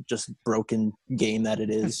the just broken game that it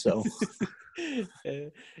is. So.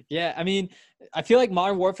 Yeah, I mean, I feel like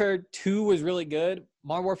Modern Warfare 2 was really good.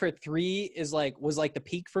 Modern Warfare 3 was like the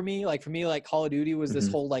peak for me. Like for me, like Call of Duty was this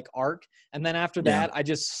whole like arc. And then after that, I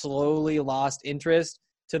just slowly lost interest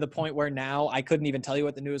to the point where now I couldn't even tell you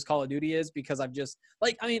what the newest Call of Duty is, because I've just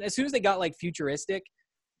like, I mean, as soon as they got like futuristic,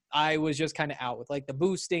 I was just kind of out with like the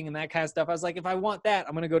boosting and that kind of stuff. I was like, if I want that,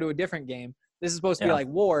 I'm going to go to a different game. This is supposed to be like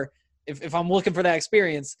war. If I'm looking for that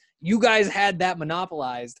experience, you guys had that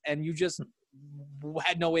monopolized and you just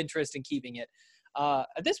had no interest in keeping it.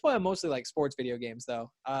 At this point, I'm mostly like sports video games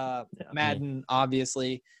though. Madden,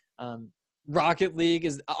 obviously. Rocket League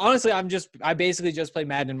is honestly, I basically just play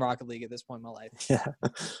Madden and Rocket League at this point in my life. Yeah.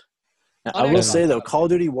 I will say though, Call of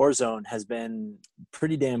Duty Warzone has been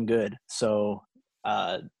pretty damn good. So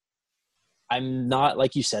I'm not,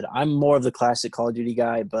 like you said, I'm more of the classic Call of Duty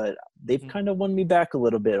guy, but they've kind of won me back a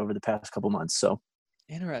little bit over the past couple months. So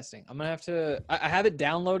interesting. I'm gonna have to. I have it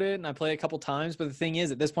downloaded and I play a couple times, but the thing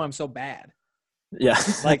is, at this point, I'm so bad. Yeah.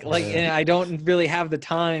 and I don't really have the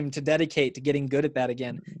time to dedicate to getting good at that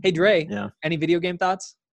again. Hey, Dre. Yeah. Any video game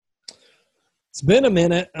thoughts? It's been a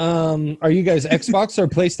minute. Are you guys Xbox or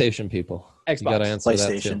PlayStation people? Xbox. You gotta answer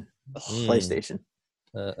PlayStation. that too. PlayStation.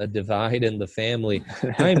 A divide in the family.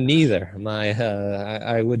 I'm neither.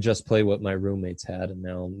 I would just play what my roommates had, and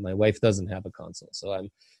now my wife doesn't have a console, so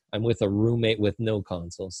I'm with a roommate with no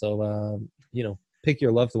console. So pick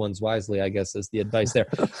your loved ones wisely, I guess, is the advice there.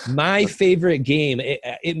 My favorite game,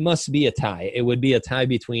 it must be a tie. It would be a tie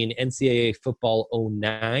between NCAA Football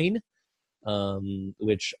 09,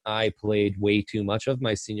 which I played way too much of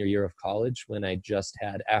my senior year of college when I just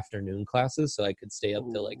had afternoon classes, so I could stay up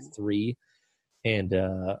till like 3. And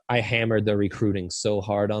I hammered the recruiting so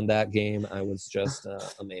hard on that game. I was just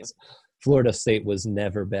amazing. Florida State was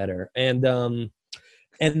never better. And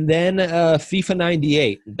then FIFA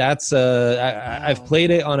 98. That's I've played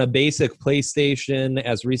it on a basic PlayStation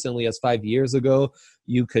as recently as 5 years ago.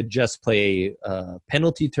 You could just play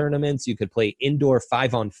penalty tournaments. You could play indoor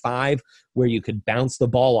 5-on-5 where you could bounce the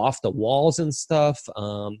ball off the walls and stuff.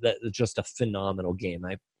 That's just a phenomenal game.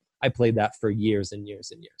 I played that for years and years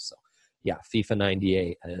and years. So yeah, FIFA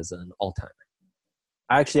 98 is an all-timer.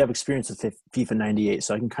 I actually have experience with FIFA 98,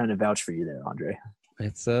 so I can kind of vouch for you there, Andre.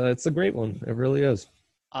 It's a great one. It really is.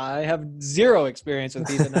 I have zero experience with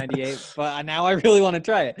FIFA 98, but now I really want to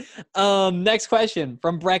try it. Next question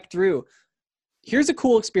from Breck Drew. Here's a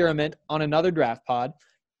cool experiment on another draft pod.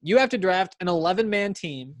 You have to draft an 11-man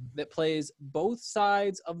team that plays both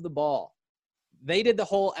sides of the ball. They did the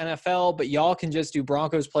whole NFL, but y'all can just do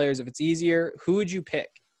Broncos players if it's easier. Who would you pick?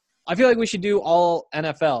 I feel like we should do all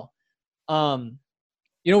NFL.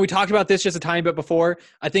 We talked about this just a tiny bit before.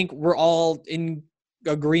 I think we're all in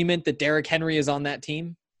agreement that Derrick Henry is on that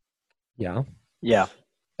team. Yeah. Yeah.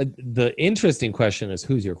 The interesting question is,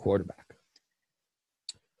 who's your quarterback?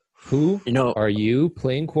 Who are you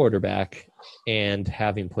playing quarterback and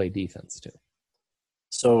having played defense to?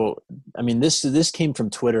 So, I mean, this came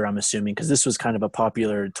from Twitter, I'm assuming, because this was kind of a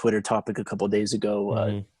popular Twitter topic a couple of days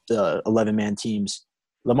ago, the 11-man teams.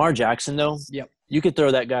 Lamar Jackson, though, you could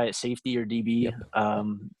throw that guy at safety or DB,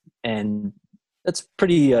 and that's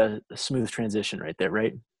pretty smooth transition right there,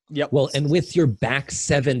 right? Yep. Well, and with your back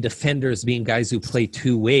seven defenders being guys who play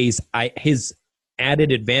two ways, his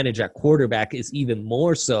added advantage at quarterback is even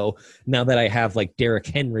more so now that I have like Derrick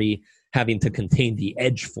Henry having to contain the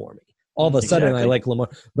edge for me. All of a sudden, I like Lamar.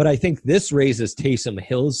 But I think this raises Taysom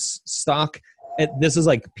Hill's stock. This is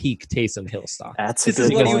like peak Taysom Hill stock. This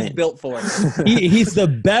is what he was built for. He's the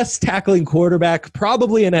best tackling quarterback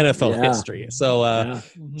probably in NFL history. So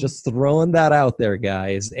just throwing that out there,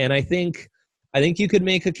 guys. And I think you could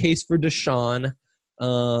make a case for Deshaun.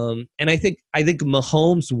 And I think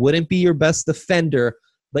Mahomes wouldn't be your best defender,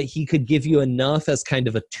 but he could give you enough as kind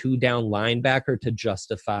of a two-down linebacker to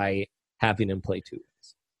justify having him play two.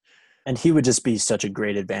 And he would just be such a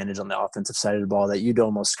great advantage on the offensive side of the ball that you'd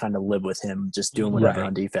almost kind of live with him just doing whatever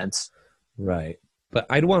on defense. Right. But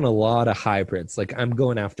I'd want a lot of hybrids. Like I'm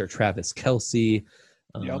going after Travis Kelce.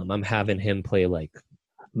 I'm having him play like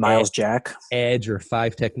Miles Jack. Edge or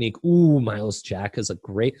 5 technique. Ooh, Miles Jack is a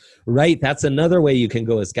great – right, that's another way you can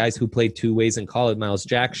go is guys who played two ways in college. Miles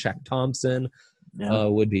Jack, Shaq Thompson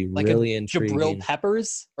would be like really intriguing. Jabril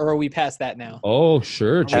Peppers? Or are we past that now? Oh,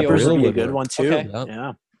 sure. Peppers would be a good one too. Okay.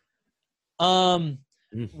 Yeah.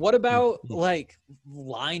 What about like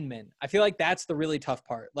linemen? I feel like that's the really tough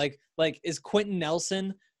part. Like is Quentin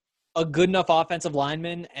Nelson a good enough offensive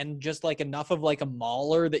lineman and just like enough of like a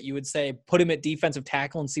mauler that you would say put him at defensive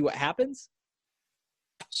tackle and see what happens?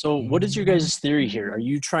 So what is your guys' theory here? Are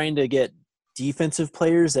you trying to get defensive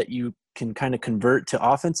players that you can kind of convert to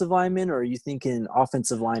offensive linemen, or are you thinking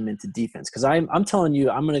offensive linemen to defense? Because I'm telling you,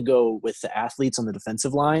 I'm going to go with the athletes on the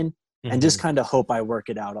defensive line and just kind of hope I work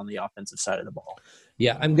it out on the offensive side of the ball.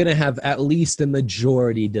 Yeah, I'm going to have at least a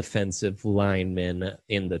majority defensive linemen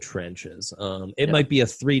in the trenches. It might be a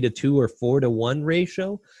 3-2 or 4-1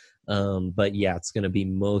 ratio, but yeah, it's going to be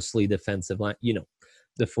mostly defensive line.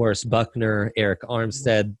 DeForest Buckner, Eric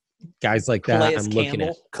Armstead, guys like that. I'm looking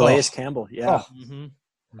at Calais Campbell. Yeah. Oh.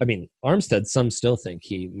 I mean, Armstead, some still think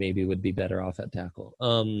he maybe would be better off at tackle.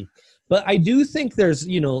 But I do think there's,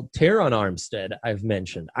 Teron Armstead I've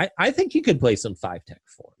mentioned. I think he could play some 5-tech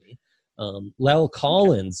for me. Lel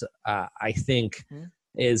Collins, I think,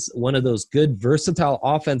 is one of those good, versatile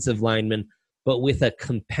offensive linemen, but with a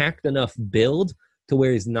compact enough build to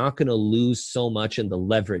where he's not going to lose so much in the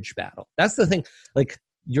leverage battle. That's the thing. Like,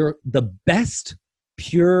 you're the best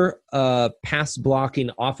pure pass blocking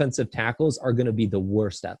offensive tackles are going to be the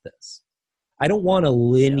worst at this. I don't want a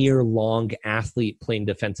linear long athlete playing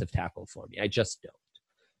defensive tackle for me. I just don't.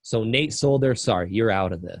 So Nate Solder, sorry, you're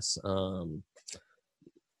out of this. I'm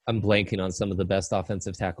blanking on some of the best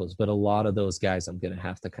offensive tackles, but a lot of those guys I'm going to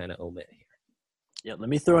have to kind of omit here. Yeah, let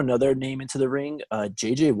me throw another name into the ring.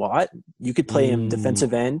 J.J. Watt, you could play him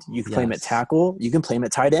defensive end. You could play him at tackle. You can play him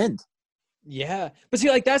at tight end. Yeah. But see,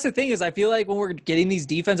 like, that's the thing is I feel like when we're getting these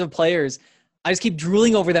defensive players, I just keep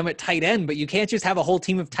drooling over them at tight end, but you can't just have a whole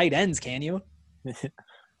team of tight ends, can you?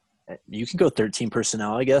 You can go 13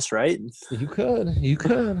 personnel, I guess, right? You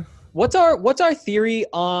could. What's our theory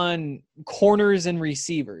on corners and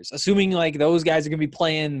receivers? Assuming like those guys are going to be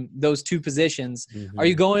playing those two positions, are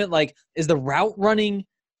you going like, is the route running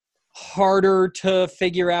harder to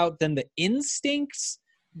figure out than the instincts?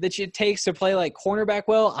 that it takes to play like cornerback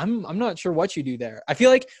well, I'm not sure what you do there. I feel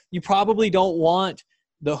like you probably don't want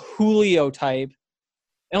the Julio type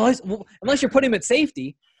unless you're putting him at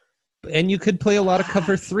safety. And you could play a lot of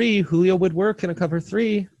cover 3. Julio would work in a cover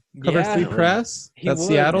 3. Cover 3 press. That's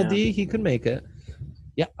Seattle D. He could make it.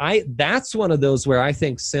 Yeah, that's one of those where I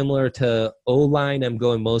think similar to O-line, I'm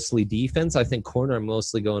going mostly defense. I think corner, I'm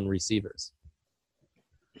mostly going receivers.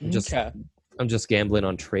 I'm just gambling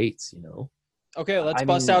on traits, you know. Okay, let's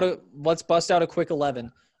bust out a quick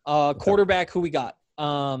 11. Quarterback, who we got?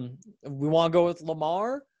 We want to go with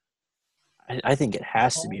Lamar? I think it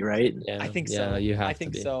has to be, right? Yeah, I think so. Yeah, you have to. I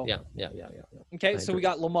think be. so. Yeah. Okay, so we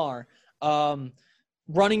got Lamar.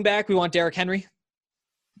 Running back, we want Derrick Henry.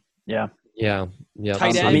 Yeah.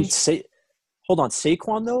 Tight end. I mean, hold on.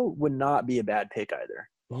 Saquon, though, would not be a bad pick either.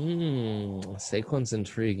 Saquon's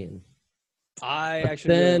intriguing. I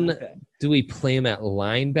actually then really like that. Do we play him at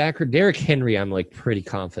linebacker? Derrick Henry, I'm like pretty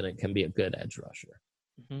confident can be a good edge rusher.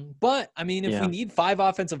 Mm-hmm. But I mean, if we need 5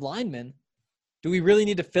 offensive linemen, do we really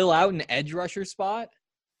need to fill out an edge rusher spot?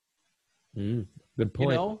 Good point.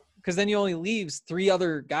 You know, because then you only leaves 3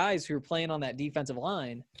 other guys who are playing on that defensive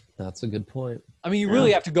line. That's a good point. I mean, you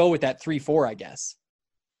really have to go with that 3-4, I guess.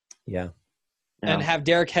 Yeah. And have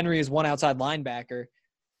Derrick Henry as one outside linebacker.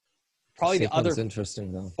 Probably Saquon's the other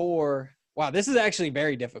interesting though. 4. Wow, this is actually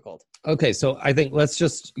very difficult. Okay, so I think let's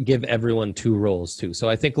just give everyone 2 roles too. So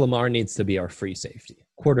I think Lamar needs to be our free safety,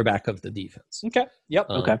 quarterback of the defense. Okay. Yep.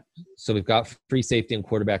 Okay. So we've got free safety and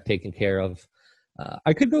quarterback taken care of.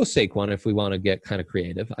 I could go Saquon if we want to get kind of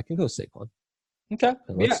creative. I can go Saquon. Okay.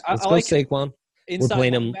 Let's I go like Saquon. Inside We're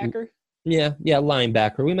playing linebacker? him. Yeah,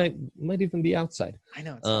 linebacker. We might even be outside. I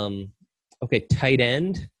know. Okay, tight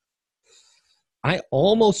end. I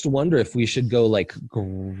almost wonder if we should go like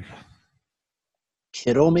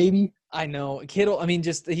Kittle, maybe? I know. Kittle, I mean,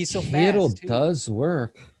 just he's so fast. Kittle too. does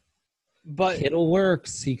work. But Kittle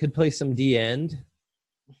works. He could play some D end.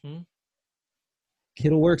 Mm-hmm.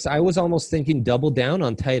 Kittle works. I was almost thinking double down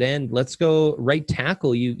on tight end. Let's go right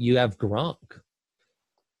tackle. You have Gronk.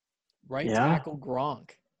 Right tackle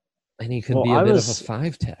Gronk. And he could be a bit of a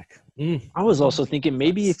 5-tech. I was also thinking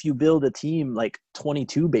maybe if you build a team like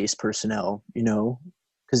 22 base personnel, you know,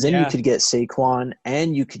 because then you could get Saquon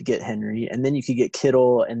and you could get Henry and then you could get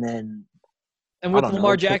Kittle and then with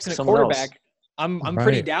Lamar Jackson at quarterback, I'm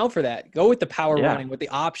pretty down for that. Go with the power running with the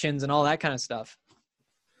options and all that kind of stuff.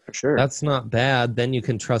 For sure. That's not bad. Then you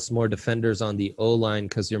can trust more defenders on the O-line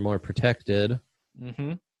because you're more protected.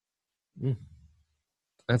 Mm-hmm.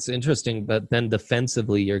 That's interesting. But then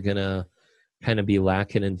defensively, you're going to kind of be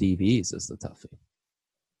lacking in DBs is the toughie.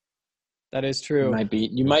 That is true.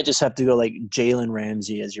 You might just have to go like Jalen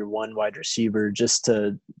Ramsey as your one wide receiver just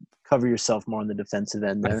to cover yourself more on the defensive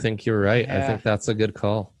end there. I think you're right. I think that's a good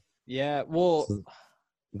call. Yeah, well. So,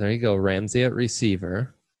 there you go. Ramsey at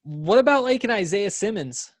receiver. What about like an Isaiah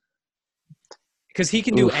Simmons? Because he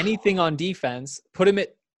can do anything on defense. Put him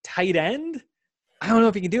at tight end? I don't know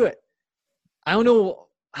if he can do it. I don't know.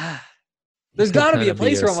 There's got to be a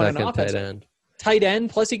place for him on an offense. Tight end,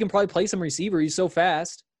 plus he can probably play some receiver. He's so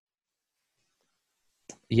fast.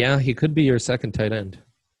 Yeah, he could be your second tight end.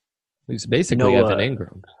 He's basically Evan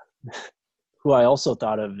Ingram. Who I also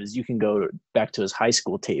thought of is you can go back to his high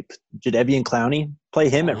school tape. Jadeveon Clowney, play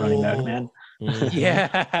him at running back, man.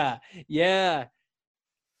 Yeah.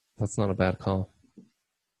 That's not a bad call.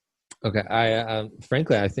 Okay, I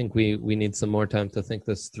frankly I think we need some more time to think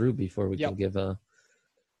this through before we can give a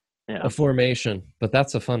formation. But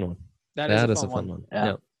that's a fun one. That is a fun one.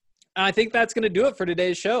 Yeah. I think that's going to do it for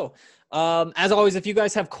today's show. As always, if you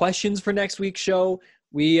guys have questions for next week's show,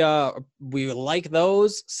 we like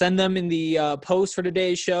those. Send them in the post for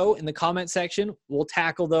today's show in the comment section. We'll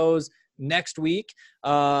tackle those next week.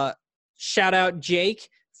 Shout out Jake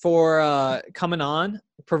for coming on,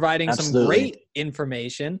 providing some great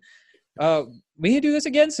information. We need to do this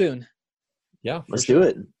again soon. Yeah, let's do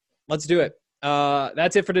it. Let's do it.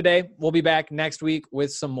 That's it for today. We'll be back next week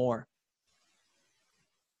with some more.